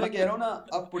pictures. मतलब मैं कह रहा हूँ ना,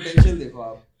 अब पोटेंशियल देखो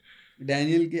आप.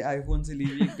 डैनियल के आईफोन से ली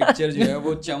हुई पिक्चर जो है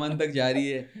वो चमन तक जा रही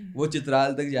है, वो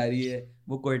चित्राल तक जा रही है,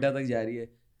 वो कोयटा तक जा रही है.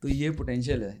 तो ये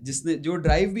पोटेंशियल है जिसने, जो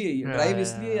ड्राइव भी है. ये ड्राइव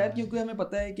इसलिए यार क्योंकि हमें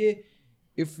पता है कि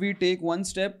if we take one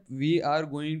step, we are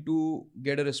going to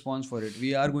get a response for it.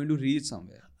 We are going to reach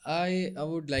somewhere. I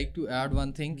would like to add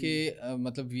one thing कि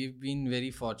मतलब we've been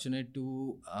very fortunate to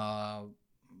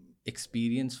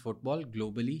experience football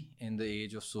globally in the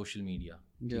age of social media.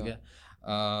 ठीक है.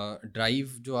 Drive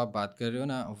जो आप बात कर रहे हो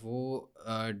ना, वो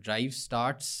ड्राइव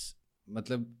स्टार्ट्स,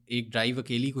 मतलब एक ड्राइव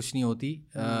अकेली कुछ नहीं होती.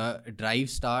 Drive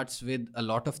starts with a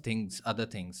lot of things, other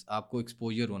things. आपको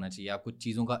एक्सपोजर होना चाहिए, आपको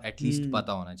चीज़ों का एटलीस्ट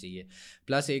पता होना चाहिए.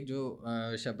 प्लस एक जो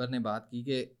शब्बर ने बात की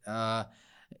कि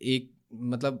एक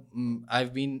मतलब I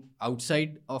have been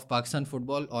outside of Pakistan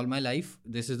football all my life.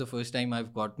 This is the first time I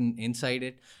have gotten inside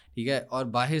it. ठीक है. और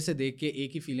बाहर से देख के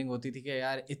एक ही फीलिंग होती थी कि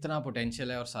यार इतना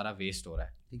पोटेंशियल है और सारा वेस्ट हो रहा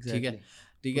है. ठीक है.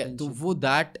 ठीक है. तो वो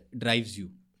दैट ड्राइव्स यू.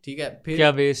 ठीक है. फिर क्या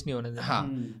वेस्ट नहीं होने देना. हाँ.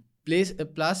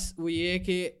 प्लस वो ये है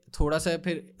कि थोड़ा सा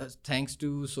फिर thanks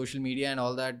to social media and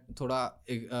all that थोड़ा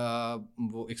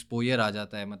वो एक्सपोजर आ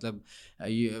जाता है. मतलब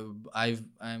I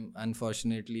am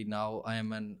unfortunately now I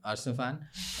am an Arsenal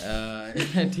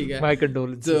fan. ठीक है. My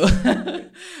condolences.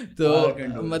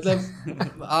 तो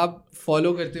मतलब आप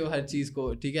फॉलो करते हो हर चीज़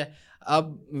को. ठीक है.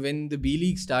 अब when the B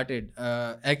League started,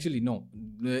 actually no,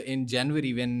 in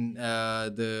January when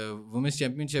the Women's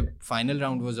Championship final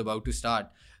round was about to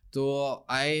start, so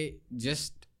I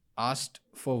just asked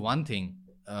for one thing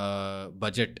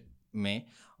budget में,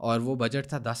 और वो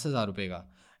budget था 10,000 रुपये का.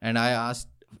 And I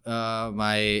asked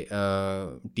my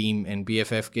team in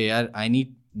PFF के यार I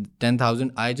need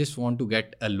 10,000, I just want to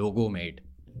get a logo made.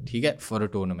 ठीक है. For a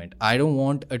tournament, I don't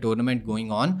want a tournament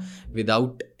going on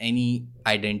without any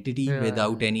identity,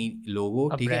 without any logo.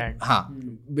 ठीक है. हाँ,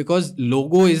 because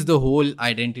logo is the whole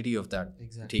identity of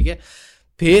that. ठीक है.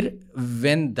 फिर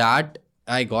when that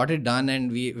I got it done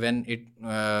and when it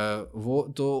वो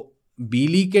तो B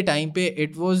league के time पे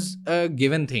it was a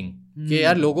given thing कि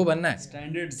यार लोगो बनना है,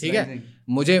 स्टैंडर्ड, ठीक है,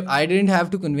 मुझे I didn't have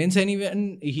to convince anyone,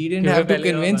 he didn't have to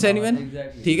convince anyone,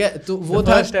 ठीक है, तो वो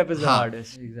था step is the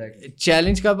hardest.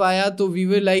 Challenge कब आया तो वी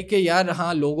वर लाइक कि यार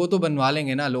हाँ लोगो तो बनवा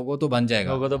लेंगे ना, लोगो तो बन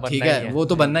जाएगा, ठीक है, वो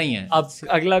तो बनना ही है। अब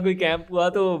अगला कोई कैंप हुआ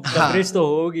तो कवरेज तो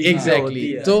होगी।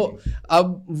 एग्जैक्टली, तो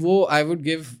अब वो I would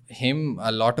give him a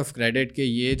lot of credit कि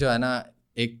ये जो है ना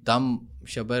एकदम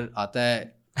शबर आता है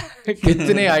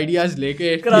कितने आइडियाज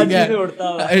लेके, ठीक है,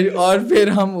 और फिर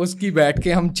हम उसकी बैठ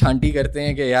के हम छांटी करते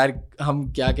हैं कि यार हम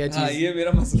क्या क्या चीज, ये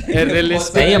मेरा मसला है,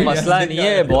 नहीं, ये मसला नहीं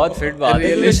है, बहुत फिट बात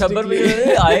है। शब्बर में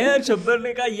आए हैं, शब्बर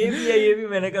ने कहा ये भी है, ये भी,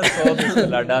 मैंने कहा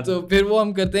 100% तो फिर वो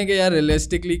हम करते हैं कि यार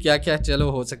रियलिस्टिकली क्या क्या चलो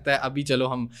हो सकता है, अभी चलो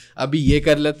हम अभी ये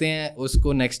कर लेते हैं,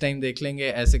 उसको नेक्स्ट टाइम देख लेंगे,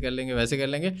 ऐसे कर लेंगे, वैसे कर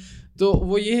लेंगे। तो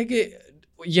वो ये है कि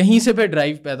यहीं से फिर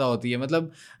ड्राइव पैदा होती है।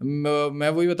 मतलब मैं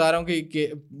वही बता रहा हूँ कि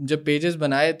जब पेजेस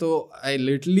बनाए तो I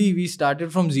literally we started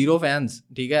from 0 fans,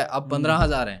 ठीक है, अब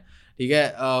 15,000 हैं, ठीक है।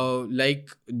 लाइक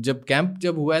जब कैंप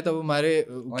जब हुआ है तब हमारे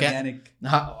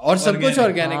हाँ, और सब कुछ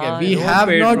ऑर्गेनिक है, we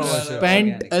have not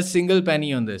spent a single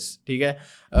penny on this, ठीक है।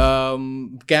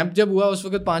 कैंप जब हुआ उस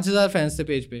वक्त 5,000 फैंस थे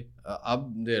पेज पे,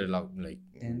 अब there like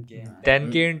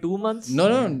 10K in 2 months? No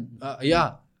या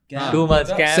 2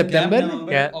 months, सितंबर,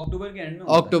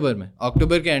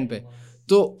 अक्टूबर के एंड पे।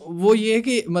 तो वो ये है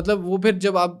कि मतलब वो फिर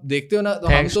जब आप देखते हो ना तो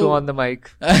Thanks to on the mic.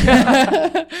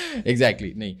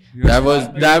 Exactly, नहीं,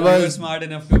 that was smart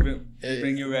enough to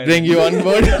bring you on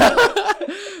board.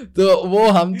 तो वो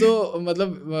हम तो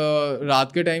मतलब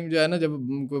रात के टाइम जो है ना जब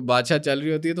कोई बादशाह चल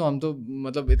रही होती है तो हम तो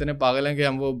मतलब इतने पागल हैं कि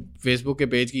हम वो फेसबुक के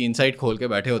पेज की इनसाइट खोल के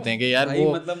बैठे होते हैं कि यार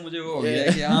वो मतलब मुझे वो हो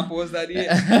गया कि यहाँ पोस्ट आ रही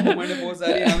है, मैंने पोस्ट आ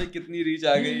रही है, यहाँ पे कितनी रीच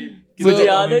आ गई। मुझे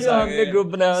याद है जो हमने ग्रुप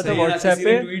बनाया था व्हाट्सएप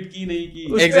पे, ट्वीट की नहीं की,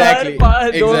 एग्जैक्टली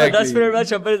 10 मिनट बाद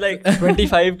शब्द लाइक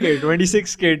 25K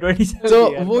 26K 27K।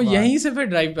 तो वो यहीं से फिर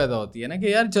ड्राइव पैदा होती है ना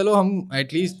कि यार चलो हम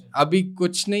एटलीस्ट अभी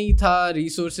कुछ नहीं था,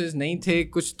 रिसोर्सेज नहीं थे,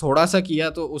 कुछ थोड़ा सा किया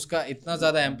तो उसका इतना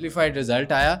ज़्यादा एम्पलीफाइड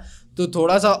रिजल्ट आया, तो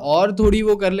थोड़ा सा और थोड़ी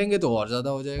वो कर लेंगे तो और ज़्यादा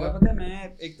हो जाएगा। और पता है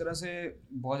मैं एक तरह से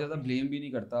बहुत ज़्यादा ब्लेम भी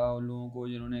नहीं करता उन लोगों को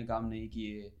जिन्होंने काम नहीं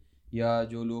किए, या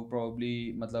जो लोग प्रॉब्ली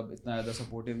मतलब इतना ज़्यादा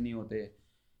सपोर्टिव नहीं होते,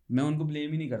 मैं उनको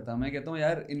ब्लेम ही नहीं करता। मैं कहता हूँ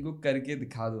यार इनको करके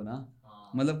दिखा दो ना,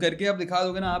 मतलब करके आप दिखा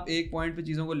दोगे ना, आप एक पॉइंट पे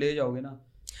चीज़ों को ले जाओगे ना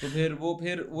तो फिर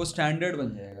वो स्टैंडर्ड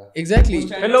बन जाएगा। एग्जैक्टली,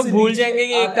 लोग भूल जाएंगे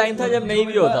कि एक टाइम था जब नहीं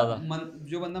भी होता था,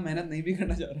 जो बंदा मेहनत नहीं भी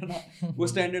करना चाह रहा ना वो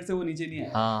स्टैंडर्ड से वो नीचे नहीं है।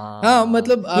 हाँ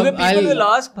मतलब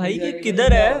लास्ट भाई कि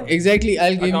किधर है। Exactly,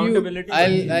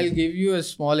 I'll give you a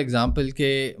small example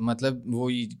के मतलब वो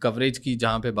कवरेज की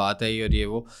जहाँ पे बात आई और ये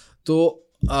वो तो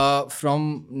from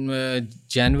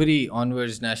January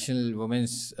onwards national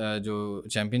women's जो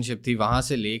चैम्पियनशिप थी वहाँ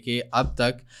से लेके अब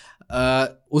तक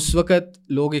उस वक़्त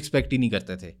लोग एक्सपेक्ट ही नहीं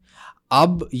करते थे।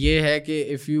 अब ये है कि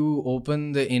if you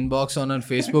open the inbox on our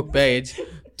Facebook page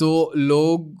तो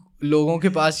लोगों के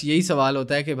पास यही सवाल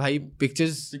होता है कि भाई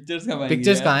पिक्चर्स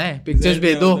कहाँ हैं, पिक्चर्स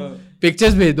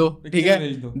भेज दो, ठीक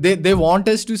है। They want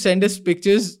us to send us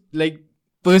pictures like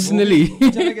personally.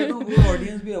 वो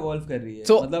ऑडियंस भी इवॉल्व कर रही है,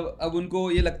 मतलब अब उनको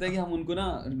ये लगता है कि हम उनको ना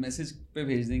मैसेज पे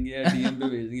भेज देंगे या डीएम पे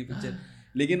भेज देंगे पिक्चर,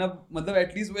 लेकिन अब मतलब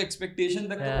एटलीस्ट वो एक्सपेक्टेशन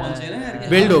तक तो पहुंचे ना यार,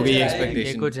 बिल्ड हो गई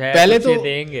एक्सपेक्टेशन। पहले तो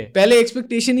पहले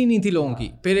एक्सपेक्टेशन ही नहीं थी लोगों की,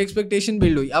 फिर एक्सपेक्टेशन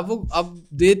बिल्ड हुई, अब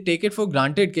they take it for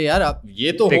granted कि यार अब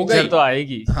ये तो होगा ही, तो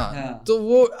आएगी। हाँ, तो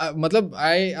वो मतलब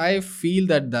I feel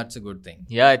that's a good thing.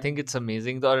 या आई थिंक इट्स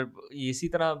अमेजिंग। और इसी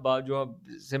तरह जो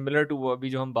सिमिलर टू अभी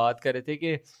जो हम बात कर रहे थे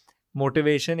कि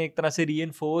मोटिवेशन एक तरह से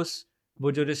रीइंफोर्स,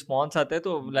 वो जो रिस्पॉन्स आता है,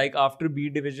 तो like after B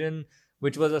division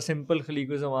which was a simple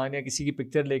खलीको Zaman या किसी की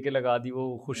पिक्चर लेके लगा दी, वो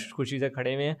खुशी से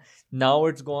खड़े हुए हैं। Now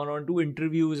it's gone on to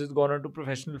interviews, it's gone on to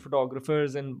professional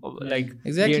photographers and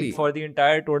like for the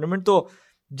entire tournament. तो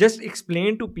जस्ट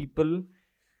एक्सप्लेन टू पीपल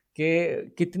कि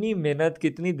कितनी मेहनत,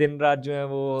 कितनी दिन रात जो है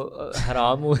वो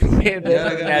हराम हो रही है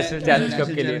नेशनल चैलेंज कप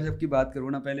के लिए। जब की बात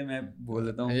करूँ ना, पहले मैं बोल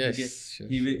देता हूँ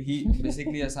कि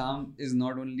basically Assam is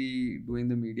not only doing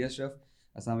the media stuff,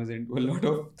 Assam is into a lot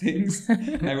of things.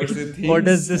 I would say things. What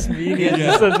does this mean?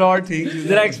 This is not things.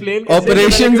 Zara explain.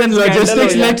 Operations and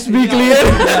logistics. Let's be clear.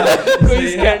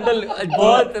 कोई scandal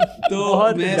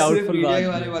बहुत मैं सिर्फ media के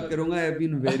बारे में बात करूँगा। I have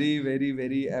been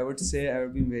very I would say I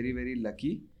have been very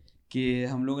lucky कि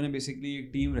हम लोगों ने बेसिकली एक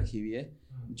टीम रखी हुई है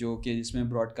जो कि जिसमें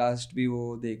ब्रॉडकास्ट भी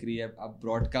वो देख रही है। अब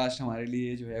ब्रॉडकास्ट हमारे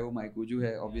लिए जो है वो माइकूजू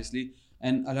है ऑब्वियसली,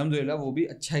 एंड अल्हम्दुलिल्लाह वो भी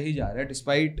अच्छा ही जा रहा है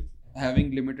despite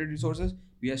having limited resources.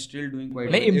 We are still doing quite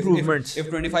well. Improvements. If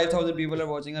 25,000 people are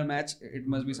watching our match, it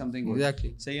must be something good. Exactly.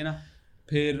 सही है ना।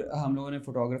 फिर हम लोगों ने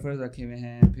फोटोग्राफर्स रखे हुए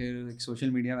हैं, फिर एक सोशल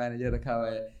मीडिया मैनेजर रखा हुआ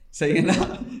है, सही है ना।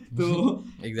 तो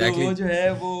वो जो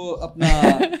है वो अपना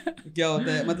क्या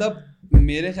होता है, मतलब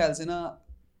मेरे ख्याल से ना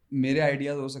मेरे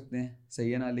आइडियाज़ हो सकते हैं,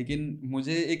 सही है ना, लेकिन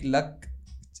मुझे एक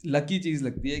लकी चीज़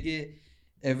लगती है कि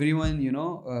everyone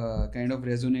kind of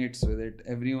resonates with it,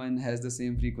 everyone has the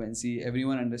same frequency,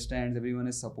 everyone understands, everyone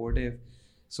is supportive.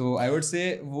 So I would say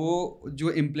वो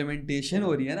जो implementation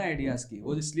हो रही है ना आइडियाज़ की,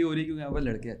 वो इसलिए हो रही है क्योंकि यहाँ पर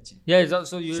लड़के अच्छे हैं. Yeah,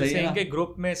 so you're saying कि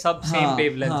ग्रुप में सब same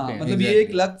wavelength पे हैं. मतलब ये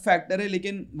एक लक फैक्टर है,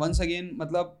 लेकिन once again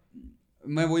मतलब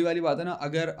मैं वही वाली बात है ना,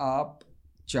 अगर आप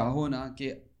चाहो ना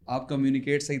कि आप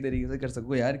कम्युनिकेट सही तरीके से कर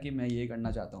सको यार कि मैं ये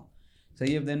करना चाहता हूँ,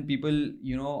 सही है, then people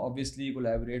obviously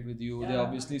collaborate with you, they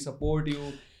obviously support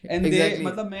you and they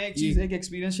मतलब मैं एक चीज़ एक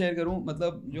एक्सपीरियंस शेयर करूँ,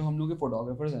 मतलब जो हम लोग के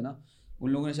फोटोग्राफर्स हैं ना,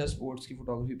 उन लोगों ने शायद स्पोर्ट्स की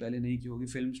फोटोग्राफी पहले नहीं की होगी,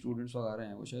 फिल्म स्टूडेंट्स वगैरह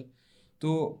हैं वो शायद,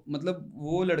 तो मतलब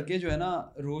वो लड़के जो है ना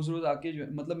रोज़ आके जो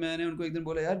मतलब मैंने उनको एक दिन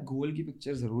बोला यार गोल की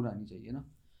पिक्चर ज़रूर आनी चाहिए ना.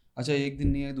 अच्छा एक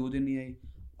दिन नहीं आई, 2 दिन नहीं आई,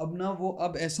 अब ना वो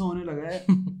अब ऐसा होने लगा है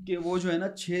कि वो जो है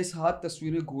ना 6-7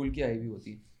 तस्वीरें गोल की आई हुई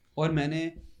होती. और मैंने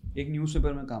एक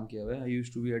न्यूज़पेपर में काम किया हुआ है, I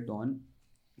used to be at Dawn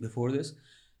before this,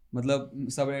 मतलब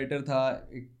सब एडिटर था,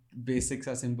 एक बेसिक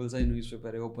सा सिंपल सा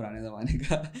न्यूज़पेपर है वो पुराने ज़माने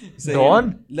का.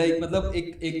 डॉन लाइक मतलब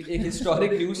एक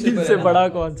हिस्टोरिक न्यूज़पेपर से बड़ा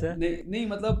कौन सा? नहीं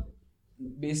मतलब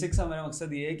बेसिक सा मेरा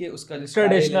मकसद ये है कि उसका जो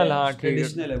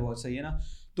ट्रेडिशनल है बहुत, सही है ना.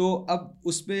 तो अब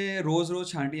उस पर रोज़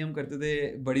छांटी हम करते थे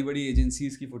बड़ी बड़ी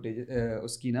एजेंसीज की फुटेज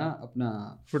उसकी ना, अपना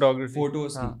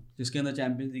फोटोज की, जिसके अंदर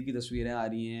चैंपियंस लीग की तस्वीरें आ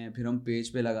रही हैं, फिर हम पेज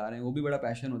पे लगा रहे हैं, वो भी बड़ा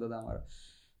पैशन होता था हमारा.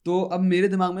 तो अब मेरे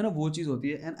दिमाग में ना वो चीज़ होती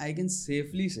है, and I can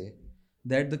safely say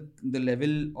that the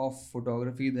level of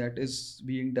photography that is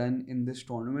being done in this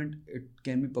tournament, it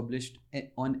can be published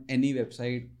on any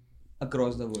website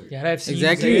across the world. Yeah, I've seen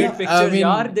exactly. great pictures.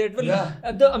 Yaar, that will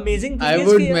the amazing thing I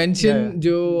would mention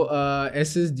जो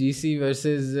SSGC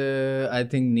versus I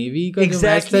think Navy का जो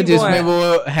match था जिसमें वो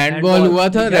handball हुआ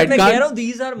था, red card.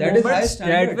 These are moments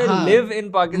that will live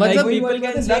in Pakistan. मतलब people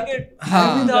can say it.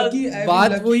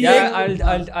 बात वही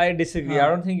है. I disagree.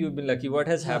 I don't think you've been lucky.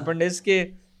 What has happened is कि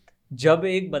जब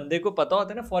एक बंदे को पता होता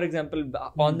है ना, for example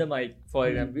on the mic, for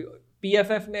example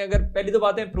PFF ने अगर पहली तो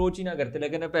बातें अप्रोच ही ना करते,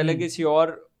 लेकिन पहले किसी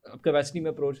और कैपेसिटी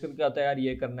में अप्रोच करके आता है यार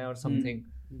ये करना है और समथिंग,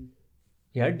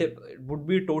 यार would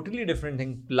be a totally different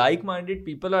thing. Like-minded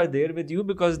people are there with you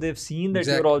because they've seen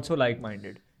that you're also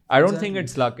like-minded. I don't think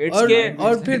it's luck. It's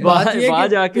और फिर बात ये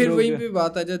है कि फिर वहीं पे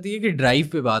बात आ जाती है कि ड्राइव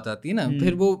पे बात आती है ना,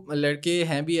 फिर वो लड़के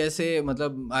हैं भी ऐसे,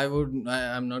 मतलब I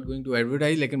am not going to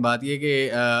advertise, लेकिन बात ये कि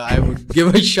I would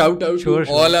give a shout out to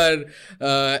all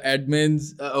our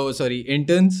admins,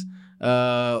 interns,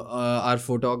 our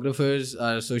photographers,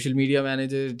 our social media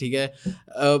manager, ठीक है,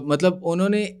 मतलब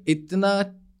उन्होंने इतना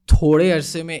थोड़े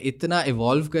अरसे में इतना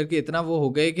इवॉल्व करके इतना वो हो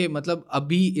गए कि मतलब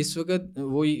अभी इस वक्त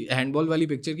वही हैंडबॉल वाली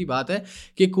पिक्चर की बात है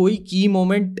कि कोई की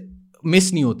मोमेंट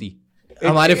मिस नहीं होती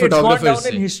हमारे फोटोग्राफर्स से.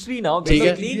 हिस्ट्री नाउ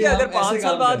बेसिकली कि अगर 5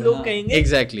 साल बाद लोग कहेंगे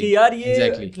कि यार ये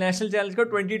नेशनल चैलेंज का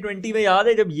 2020 में याद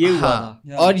है जब ये हुआ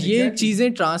था, और ये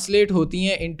चीजें ट्रांसलेट होती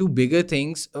हैं इनटू बिगर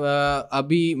थिंग्स.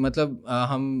 अभी मतलब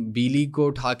हम बी लीग को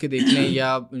उठा के देख लें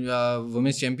या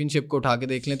वुमेन्स चैंपियनशिप को उठा के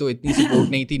देख लें तो इतनी सपोर्ट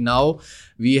नहीं थी. Now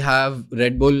we have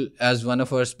Red Bull as one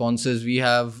of our sponsors, we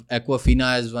have Aquafina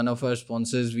as one of our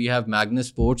sponsors, we have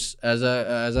Magnus Sports as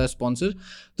a sponsor.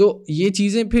 तो ये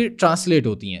चीज़ें फिर ट्रांसलेट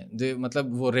होती हैं,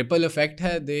 मतलब वो रिपल इफेक्ट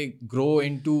है, they grow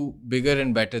into bigger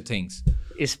and better things.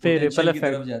 इस पे रिपल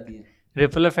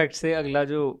इफेक्ट से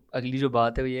अगली जो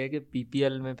बात है वो ये है कि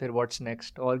PPL में फिर व्हाट्स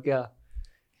नेक्स्ट और क्या.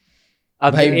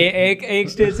 अब एक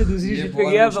स्टेज से दूसरी स्टेज पे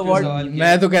गया,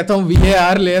 मैं तो कहता हूँ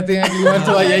VAR लेते हैं अगली बार,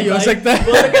 तो यही हो सकता है.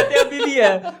 वो तो कहते हैं अभी भी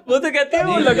है, वो तो कहते हैं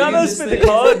वो लगाना उस पे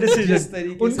दिखाओ डिसीजन,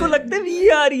 उनको लगता है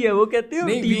VAR ही है, वो कहते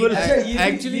हैं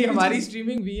एक्चुअली हमारी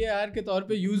स्ट्रीमिंग VAR के तौर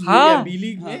पे यूज हुई है बी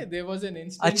लीग में. There was an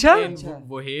instance in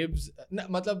वोहेब्स,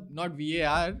 मतलब नॉट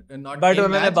VAR, नॉट बट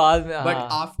उन्होंने बाद में, but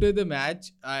after the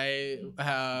match I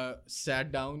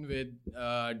sat down with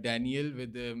Daniel,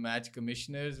 with the match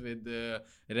commissioners, with the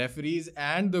referees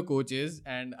and the coaches,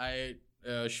 and I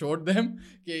showed them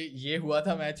कि ये हुआ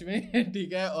था match में,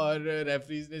 ठीक है, और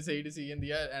रेफरीज ने सही डिसीजन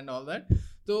दिया एंड ऑल दैट.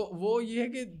 तो वो ये है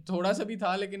कि थोड़ा सा भी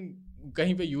था लेकिन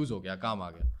कहीं पे यूज हो गया, काम आ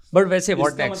गया. बट वैसे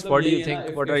what next, what do you think,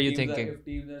 what are you thinking? If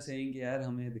teams are saying कि यार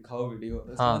हमें दिखाओ वीडियो,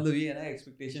 मतलब ये है ना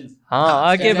एक्सपेक्टेशंस.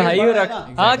 आके भाई रख,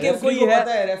 आके कोई है,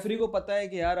 पता है रेफरी को पता है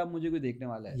कि यार अब मुझे कोई देखने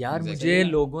वाला है. यार मुझे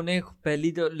लोगों ने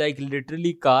पहली तो लाइक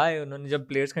लिटरली कहा है, उन्होंने जब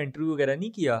प्लेयर्स का इंटरव्यू वगैरह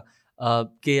नहीं किया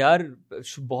कि यार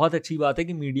बहुत अच्छी बात है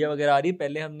कि मीडिया वगैरह आ रही है.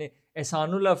 पहले हमने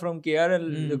Ehsanullah from KR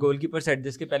goalkeeper set,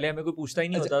 जिसके पहले हमें कोई पूछता ही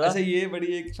नहीं होता था. अच्छा ये बड़ी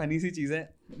एक फनी सी चीज़ है,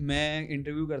 मैं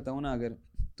इंटरव्यू करता हूँ ना अगर,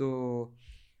 तो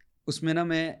उसमें ना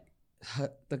मैं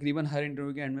तकरीबन हर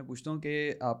इंटरव्यू के एंड में पूछता हूँ कि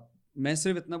मैं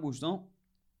सिर्फ इतना पूछता हूँ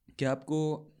क्या आपको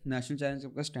नेशनल चैलेंज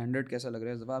कप का स्टैंडर्ड कैसा लग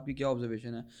रहा है? जब आपकी क्या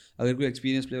ऑब्जर्वेशन है? अगर कोई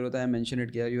एक्सपीरियंस प्लेयर होता है, मेंशन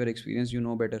इट किया, your experience, you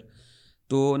know better,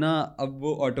 तो ना अब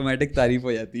वो ऑटोमेटिक तारीफ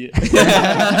हो जाती है।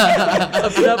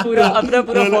 अपना पूरा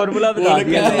फॉर्मूला बता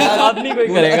दिया अब नहीं कोई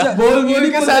करेगा। बोल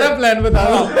के सारा प्लान बता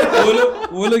दो।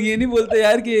 वो लोग ये नहीं बोलते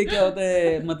यार कि क्या होता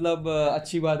है, मतलब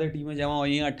अच्छी बात है टीमें जमा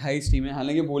हुई हैं, 28 टीमें,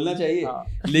 हालांकि बोलना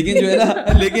चाहिए लेकिन जो है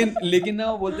ना लेकिन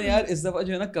ना वो बोलते हैं यार इस दफ़ा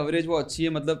जो है ना कवरेज वो अच्छी है।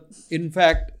 मतलब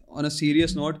in fact on a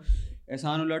serious note,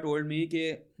 Ehsanullah told me कि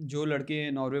जो लड़के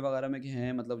नॉर्वे वगैरह में के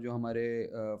हैं, मतलब जो हमारे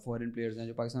फॉरेन प्लेयर्स हैं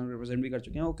जो पाकिस्तान को रिप्रेजेंट भी कर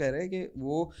चुके हैं, वो कह रहे हैं कि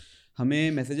वो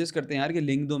हमें मैसेजेस करते हैं यार कि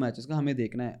लिंक दो मैचेस का, हमें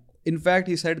देखना है। In fact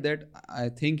he said that, I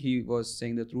think he was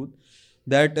saying the truth,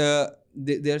 that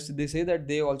they say that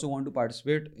they also want to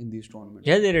participate in these tournaments.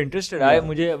 Yeah, they're interested.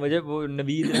 मुझे वो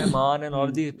Naveed Rahman and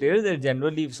all these players, they're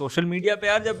generally social media पे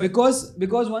यार जब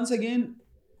because once again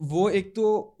वो एक तो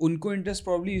उनको interest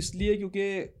probably इसलिए क्योंकि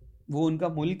वो उनका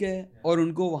मुल्क है और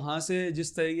उनको वहाँ से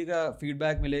जिस तरीके का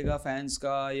फीडबैक मिलेगा फैंस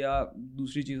का या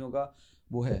दूसरी चीज़ों का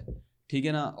वो है, ठीक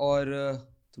है ना। और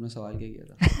तुमने सवाल क्या किया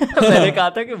था? मैंने कहा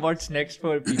था कि व्हाट्स नेक्स्ट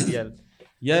फॉर पीपीएल।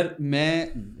 यार मैं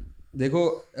देखो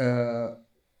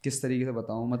किस तरीके से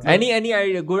बताऊँ, मतलब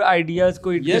एनी गुड आइडियाज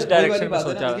कोई किस डायरेक्शन में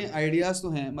सोचा है? आइडियाज तो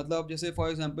हैं, मतलब जैसे for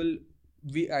example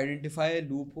we identify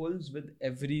loopholes with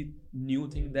every new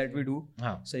thing that we do.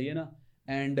 सही है ना?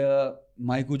 And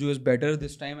Maikuju is better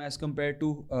this time as compared to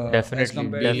definitely.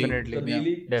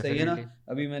 सही है ना?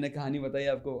 अभी मैंने कहानी बताई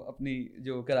आपको अपनी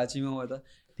जो कराची में हुआ था,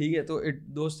 ठीक है, तो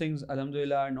those things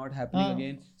alhamdulillah are not happening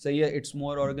again. सही है, it's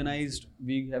more organized,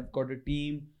 we have got a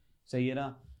team, सही है ना?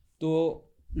 तो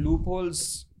loopholes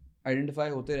identify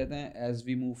होते रहते हैं as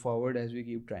we move forward, as we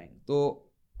keep trying. तो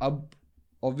अब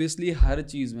ऑब्वियसली हर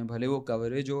चीज़ में, भले वो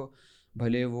कवरेज हो,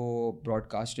 भले वो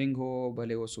ब्रॉडकास्टिंग हो,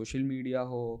 भले वो सोशल मीडिया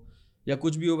हो या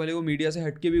कुछ भी हो, भले वो मीडिया से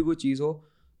हटके भी कोई चीज़ हो,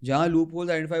 जहाँ लूप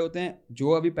होल्स आइडेंटिफाई होते हैं,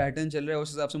 जो अभी पैटर्न चल रहा है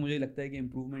उस हिसाब से मुझे लगता है कि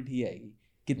इम्प्रूवमेंट ही आएगी।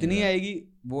 कितनी आएगी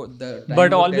वो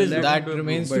but always that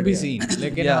remains to be seen.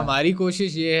 लेकिन हमारी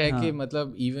कोशिश ये है कि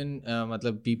मतलब इवन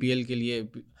मतलब पीपीएल के लिए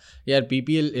यार,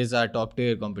 PPL is our top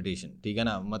tier competition, ठीक है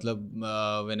ना। मतलब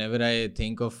whenever I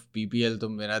think of PPL तो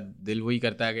मेरा दिल वही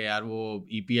करता है कि यार वो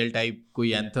ईपीएल टाइप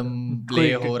कोई एंथम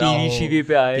प्ले हो रहा हो,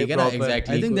 ठीक है ना।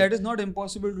 Exactly, I think that is not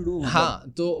impossible to do.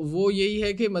 हाँ, तो वो यही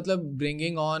है कि मतलब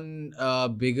bringing on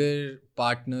bigger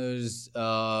partners,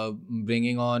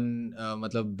 bringing on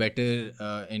मतलब better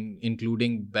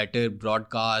including better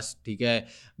broadcast, ठीक है,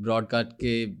 broadcast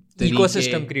के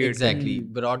ecosystem create, exactly,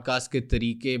 broadcast के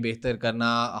तरीके बेहतर करना,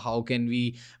 how can we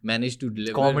manage to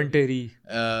deliver commentary,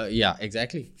 yeah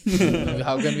exactly,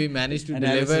 how can we manage to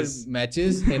deliver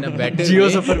matches in a better Jio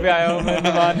way. सफर पे आया हूँ मैं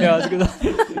निमान ने आज के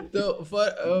साथ। तो for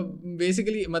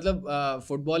basically मतलब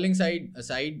footballing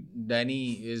side Danny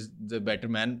is the better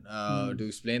man to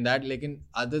explain that. लेकिन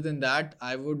other than that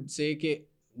I would say कि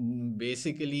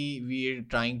basically we are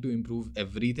trying to improve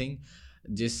everything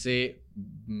जिससे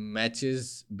मैचेस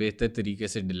बेहतर तरीके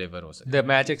से डिलीवर हो सके, the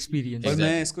match experience. और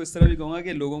मैं इसको इस तरह भी कहूँगा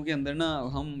कि लोगों के अंदर ना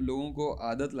हम लोगों को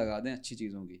आदत लगा दें अच्छी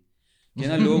चीज़ों की, कि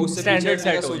ना लोग उससे स्टैंडर्ड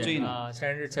सेट सोचे ही ना,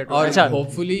 स्टैंडर्ड सेट। और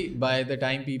hopefully by the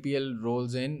time PPL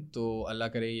rolls in तो अल्लाह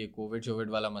करे ये कोविड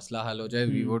वाला मसला हल हो जाए,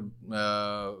 we would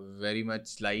very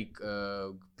much like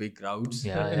big crowds.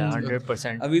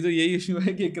 100%। अभी तो यही इशू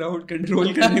है कि क्राउड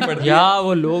कंट्रोल करनी पड़ती है। या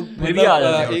वो लोग फिर भी आ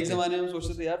जाते हैं। एक ज़माने में हम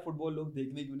सोचते थे यार फुटबॉल लोग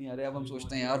देखने क्यों नहीं आ रहे, अब हम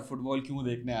सोचते हैं यार फुटबॉल क्यों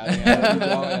देखने आ रहे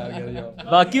हैं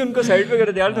यार। बाकी उनको साइड पे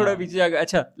कर दे यार, थोड़ा पीछे जाकर।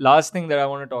 अच्छा, last thing that I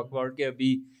want to talk about कि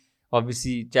अभी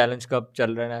obviously challenge cup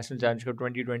चल रहा है, national challenge cup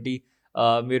 2020.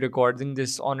 we're recording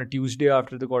this on a Tuesday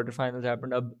after the quarterfinals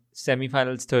happened. अब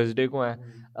semi-finals Thursday को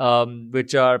हैं,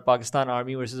 which are Pakistan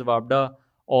Army versus Wabda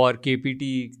और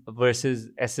KPT versus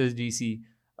SSGC.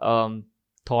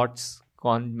 Thoughts,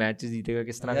 कौन मैचेस जीतेगा,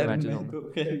 किस तरह के मैचेस होंगे?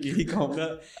 तो यही कहूँगा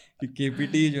कि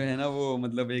KPT जो है ना वो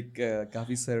मतलब एक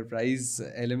काफ़ी सरप्राइज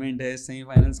एलिमेंट है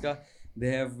सेमीफाइनल्स का।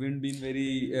 They have been very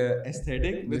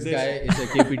aesthetic. This guy is a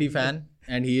KPT fan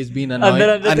and he has been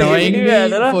annoying me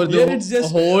for the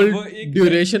whole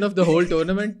duration of the whole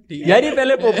tournament. यार ये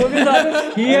पहले पोपो के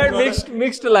साथ he had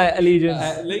mixed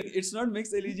allegiance. Like it's not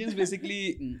mixed allegiance basically.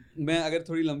 मैं अगर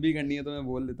थोड़ी लंबी करनी है तो मैं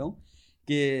बोल देता हूँ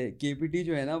कि KPT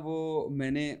जो है ना वो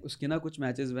मैंने उसके ना कुछ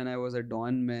matches when I was at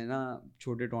dawn में ना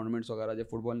छोटे टूर्नामेंट्स वगैरह जब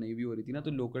फुटबॉल नहीं भी हो रही थी ना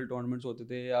तो लोकल टूर्नामेंट्स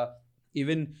होते थे या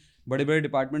इवन बड़े बड़े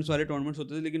डिपार्टमेंट्स वाले टूर्नामेंट्स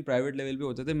होते थे लेकिन प्राइवेट लेवल पे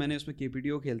होते थे। मैंने उसमें KPT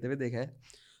को खेलते हुए देखा है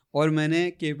और मैंने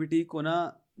KPT को ना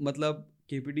मतलब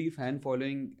KPT की फ़ैन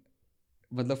फॉलोइंग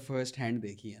मतलब फर्स्ट हैंड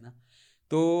देखी है ना,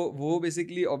 तो वो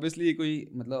बेसिकली ऑब्वियसली कोई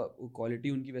मतलब क्वालिटी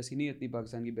उनकी वैसी नहीं इतनी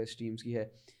पाकिस्तान की बेस्ट टीम्स की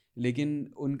है, लेकिन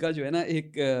उनका जो है ना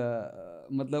एक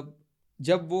मतलब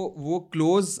जब वो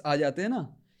क्लोज आ जाते हैं ना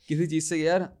किसी चीज़ से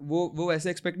यार वो ऐसे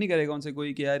एक्सपेक्ट नहीं करेगा उनसे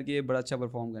कोई कि यार कि ये बड़ा अच्छा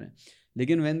परफॉर्म करें,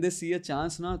 लेकिन when they C a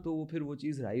chance ना तो वो फिर वो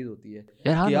चीज़ राइज होती है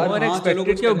यार नो वन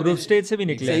एक्सपेक्टेड कि वो ग्रुप स्टेज से भी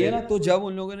निकले, सही है ना। तो जब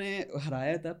उन लोगों ने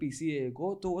हराया था PCA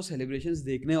को तो वो सेलिब्रेशंस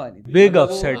देखने वाली थी, big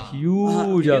upset,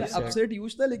 huge upset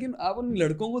huge था। लेकिन आप उन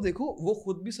लड़कों को देखो वो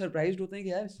खुद भी सरप्राइज्ड होते हैं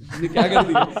कि यार इसने क्या कर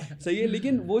दिया सही है।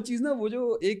 लेकिन वो चीज़ ना, वो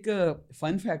जो एक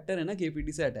फन फैक्टर है ना KPT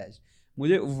से अटैच,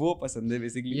 मुझे वो पसंद है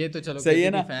बेसिकली। ये तो चलो सही है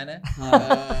ना, फैन है।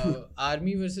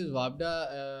 आर्मी वर्सेस वापडा,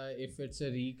 if it's a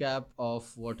recap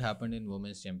of what happened in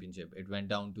women's championship, it went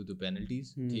down to the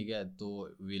penalties, ठीक है, तो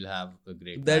we'll have a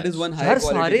great, that is one high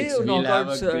quality, we'll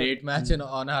have a great match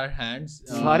on our hands।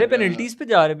 सारे penalties पे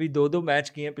जा रहे, भी 2-2 match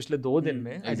किए हैं पिछले 2 दिन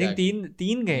में, आई थिंक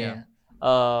 3 गए हैं।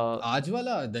 आज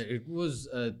वाला इट वाज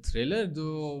थ्रिलर, दो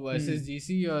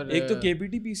SSGC और एक तो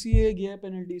KPT PCA गया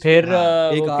पेनल्टी, फिर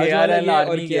एक KRL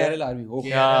army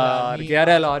army,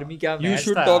 KRL army क्या मैच था। You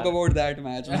should talk about that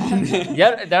match, man.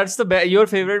 यार that's your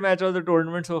favorite match of the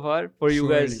tournament so far for you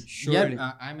guys? Surely.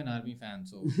 I'm an army fan,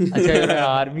 so अच्छा you're an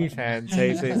army fan, सही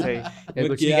यार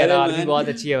कुछ नहीं कहना, army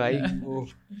बहुत अच्छी है भाई,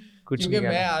 कुछ क्योंकि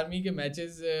मैं आर्मी के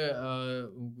मैचेस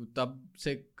तब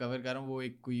से कवर कर रहा हूँ। वो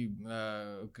एक कोई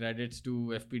क्रेडिट्स टू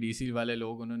FPDC वाले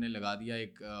लोग, उन्होंने लगा दिया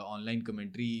एक ऑनलाइन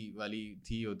कमेंट्री वाली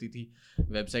होती थी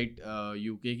वेबसाइट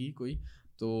UK की कोई,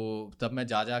 तो तब मैं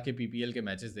जा के PPL के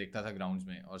मैचेस देखता था ग्राउंड्स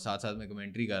में और साथ साथ में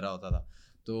कमेंट्री कर रहा होता था।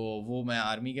 तो वो मैं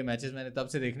आर्मी के मैचेस मैंने तब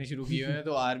से देखने शुरू किए हुए हैं।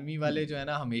 तो आर्मी वाले जो है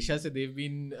ना, हमेशा से they've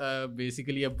been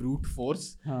basically a brute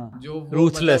force, जो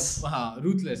रूथलेस,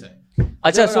 रूथलेस है।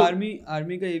 अच्छा, so,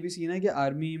 आर्मी का ये भी सीन है कि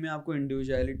आर्मी में आपको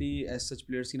इंडिविजुअलिटी एज सच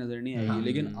प्लेयर्स की नजर नहीं आएगी,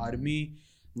 लेकिन आर्मी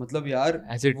मतलब यार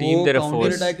as a team their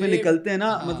counter attack में निकलते हैं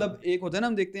ना, मतलब एक होता है ना,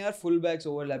 हम देखते हैं यार फुल बैक्स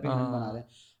ओवरलैपिंग रन बना रहे हैं,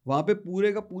 वहाँ पे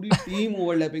पूरी टीम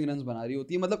ओवरलैपिंग रन्स बना रही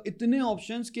होती है, मतलब इतने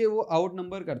ऑप्शंस के वो आउट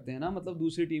नंबर करते हैं ना, मतलब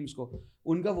दूसरी टीम्स को,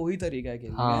 उनका वही तरीका है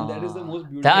खेलने का, and that is the most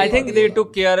beautiful. I think they took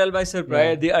KRL by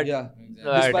surprise,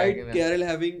 despite KRL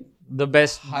having the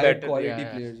best higher quality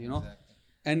players, you know.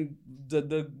 And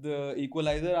the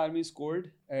equalizer army scored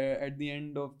at the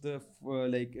end of the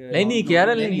नहीं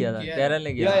KRL ने किया था, KRL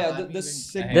ने किया,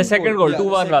 the second goal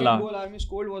 2-1 वाला, goal army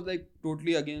scored was like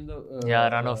totally against the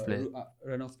run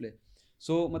of play.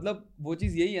 So मतलब वो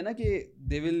चीज यही है ना कि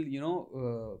they will you know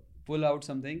pull out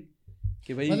something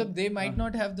कि भाई, मतलब they might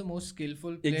not have the most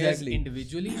skillful players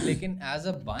individually, लेकिन as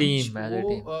a bunch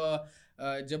वो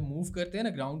जब मूव करते हैं ना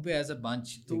ग्राउंड पे एज अ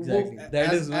बंच, तो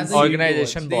वो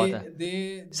ऑर्गेनाइजेशन बहुत है,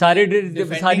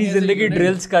 सारी जिंदगी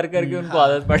ड्रिल्स करके उनको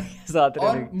आदत पड़ी है साथ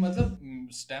रहने की। मतलब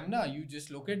stamina, you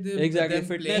just look at exactly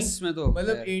fitness में तो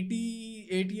मतलब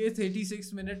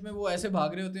 86 मिनट में वो ऐसे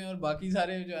भाग रहे होते हैं और बाकी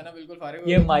सारे जो है ना बिल्कुल फारिग,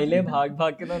 ये माइलें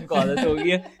भाग के ना उनको आदत हो गई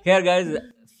है। खैर गाइस,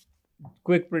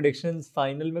 क्विक प्रेडिक्शंस,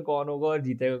 फाइनल में कौन होगा और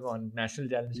जीतेगा कौन नेशनल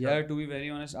चैलेंज? यार to be very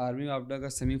honest, army वापडा का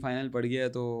सेमीफाइनल पड़ गया है,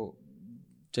 तो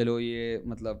चलो ये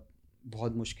मतलब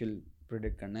बहुत मुश्किल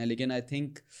प्रेडिक्ट करना है, लेकिन I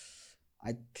think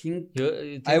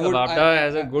Wapda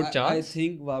has a good chance. I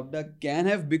think Wapda can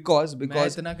have because मैं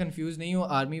इतना कंफ्यूज नहीं हूँ,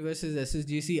 army versus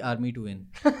SSGC, army to win.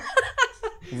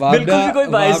 Wapda कोई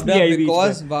bias नहीं आई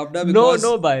because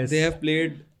no bias. They have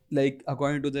played like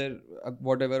according to their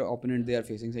whatever opponent they are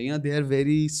facing. So you know they are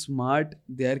very smart,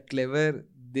 they are clever,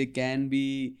 they can be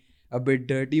a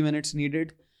bit dirty when it's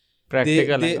needed.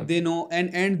 Practical. They know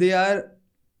and they are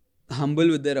humble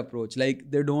with their approach, like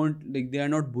they are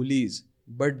not bullies,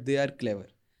 but they are clever,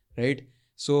 right?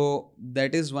 So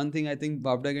that is one thing I think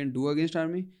Wapda can do against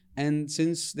army, and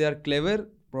since they are clever,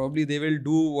 probably they will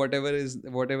do whatever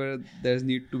there's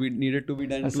needed to be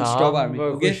done to stop army.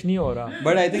 Okay, कुछ नहीं हो रहा,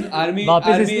 but I think army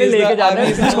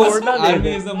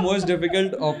is the most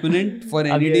difficult opponent for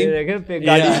any team.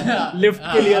 Lift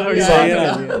के लिए थोड़ी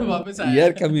वापस आया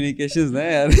यार कम्युनिकेशंस ना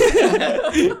यार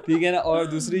ठीक है ना। और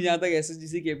दूसरी जहाँ तक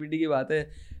SSGC KPT की बात है,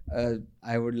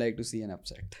 I would like to see an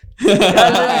upset.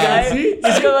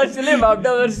 इसके बाद चले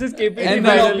Wapda versus KPT, and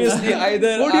then obviously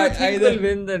either will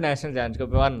win the national challenge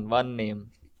cup? One name.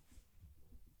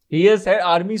 He has said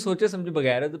army सोचे समझे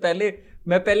बगैर है, तो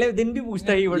मैं पहले दिन भी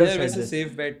पूछता ही बड़ा वैसे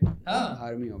safe bet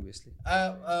army obviously.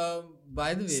 By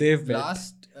the way, safe bet.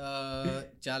 last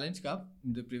challenge cup,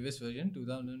 the previous version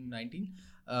 2019,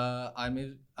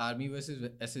 army versus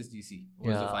SSGC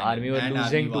was the final. Army were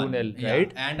losing 2-0,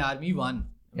 right? And army won.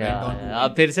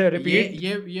 अब फिर से रिपीट,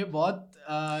 ये बहुत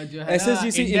जो है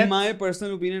SSGC in my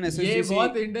personal opinion SSGC ये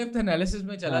बहुत in depth analysis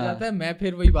में चला जाता है। मैं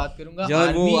फिर वही बात करूंगा,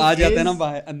 जब वो आ जाता है ना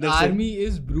बाहर अंदर से, army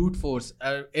is brute force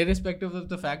irrespective of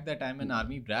the fact that I'm an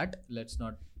army brat, let's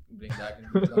not bring that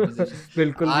into the conversation.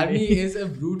 बिल्कुल army is a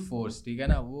brute force, ठीक है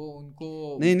ना, वो उनको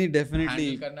नहीं definitely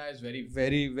हैंडल करना is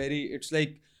very very it's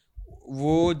like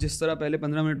वो जिस तरह पहले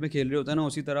 15 मिनट में खेल रहे होते हैं ना,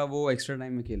 उसी तरह वो एक्स्ट्रा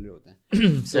टाइम में खेल रहे होते हैं.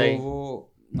 So वो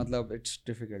मतलब it's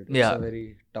difficult. It's a very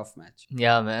tough match.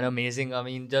 Yeah, man, amazing. I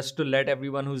mean, just to let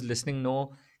everyone who's listening know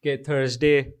कि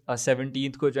Thursday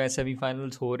 17th को जो है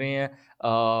सेमीफाइनल्स हो रहे हैं.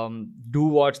 Do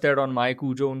watch that on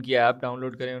MyCujo. उनकी ऐप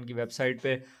डाउनलोड करें उनकी वेबसाइट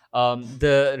पे.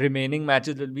 The remaining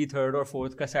matches will be 3rd और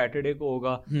 4th का Saturday को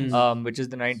होगा, which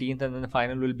is the 19th, and then the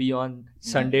final will be on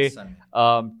Sunday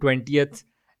 20th.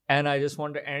 And I just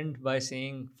want to end by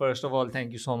saying, first of all,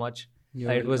 thank you so much.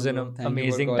 It was an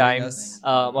amazing time.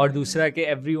 और दूसरा कि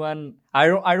everyone,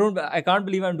 I can't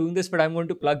believe I'm doing this, but I'm going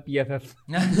to plug PFF.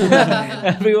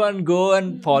 Everyone go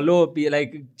and follow,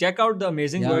 like check out the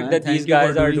amazing work that these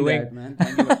guys are doing.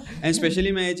 And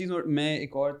especially मैं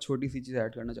एक और छोटी सी चीज़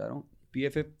add करना चाह रहा हूँ.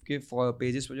 PFF के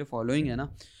pages पे जो फॉलोइंग है ना,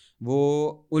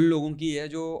 वो उन लोगों की है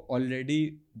जो ऑलरेडी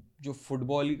जो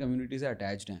फुटबॉल की कम्युनिटी से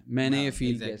अटैच्ड हैं. मैंने ये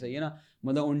फील किया, सही है ना.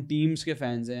 मतलब उन टीम्स के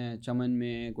फैंस हैं, चमन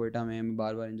में, कोयटा में, मैं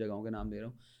बार बार इन जगहों के नाम ले रहा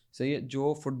हूँ, सही है,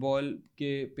 जो फुटबॉल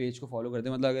के पेज को फॉलो करते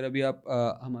हैं. मतलब अगर अभी आप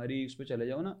हमारी उस पर चले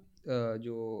जाओ ना,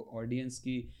 जो ऑडियंस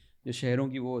की जो शहरों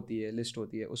की वो होती है, लिस्ट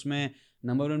होती है, उसमें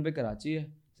नंबर 1 पे कराची है,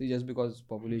 सही, जस्ट बिकॉज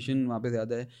पॉपुलेशन वहाँ पे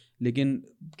ज़्यादा है. लेकिन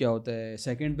क्या होता है,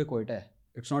 2nd पे कोयटा है.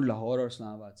 इट्स नॉट लाहौर और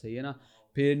इस्लामाबाद, सही है ना.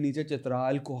 फिर नीचे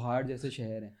चित्राल, कोहाड़ जैसे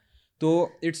शहर हैं.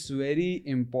 तो इट्स वेरी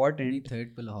इम्पॉर्टेंट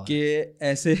कि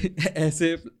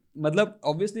ऐसे मतलब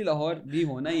ऑब्वियसली लाहौर भी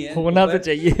होना ही है, होना तो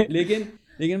चाहिए.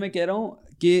 लेकिन मैं कह रहा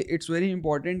हूँ कि इट्स वेरी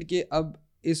इंपॉर्टेंट कि अब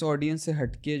इस ऑडियंस से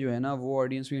हटके जो है ना, वो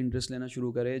ऑडियंस भी इंटरेस्ट लेना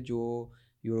शुरू करे जो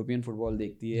यूरोपियन फुटबॉल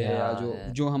देखती है,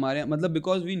 या जो हमारे मतलब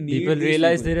because we need people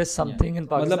realize there is something in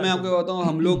Pakistan. मतलब मैं आपको बताता हूँ,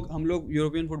 हम लोग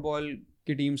यूरोपियन फुटबॉल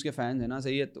की टीम्स के फैंस हैं ना,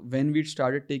 सही है. तो when we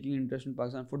started taking interest in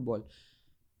Pakistan football,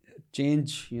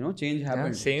 change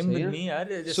happened. Same with me यार,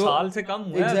 साल से कम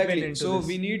हुआ है. Exactly. So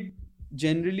we need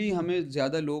generally हमें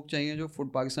ज़्यादा लोग चाहिए जो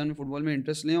पाकिस्तान में फुटबॉल में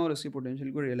इंटरेस्ट लें और इसकी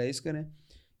पोटेंशियल को रियलाइज़ करें,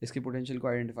 इसकी पोटेंशियल को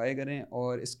आइडेंटिफाई करें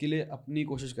और इसके लिए अपनी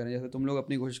कोशिश करें. जैसे तुम लोग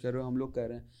अपनी कोशिश कर रहे हो, हम लोग कर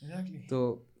रहे हैं. तो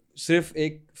सिर्फ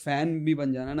एक फ़ैन भी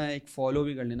बन जाना ना, एक फॉलो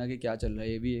भी कर लेना कि क्या चल रहा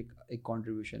है, ये भी एक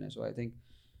कॉन्ट्रीब्यूशन है. सो I think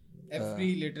every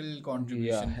little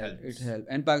contribution helps. It helps,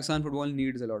 and Pakistan football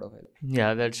needs a lot of help.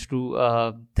 Yeah, that's true.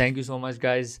 Thank you so much,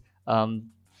 guys.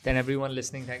 Then everyone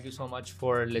listening, thank you so much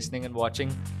for listening and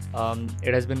watching.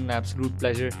 It has been an absolute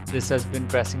pleasure. This has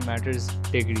been Pressing Matters.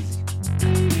 Take it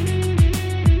easy.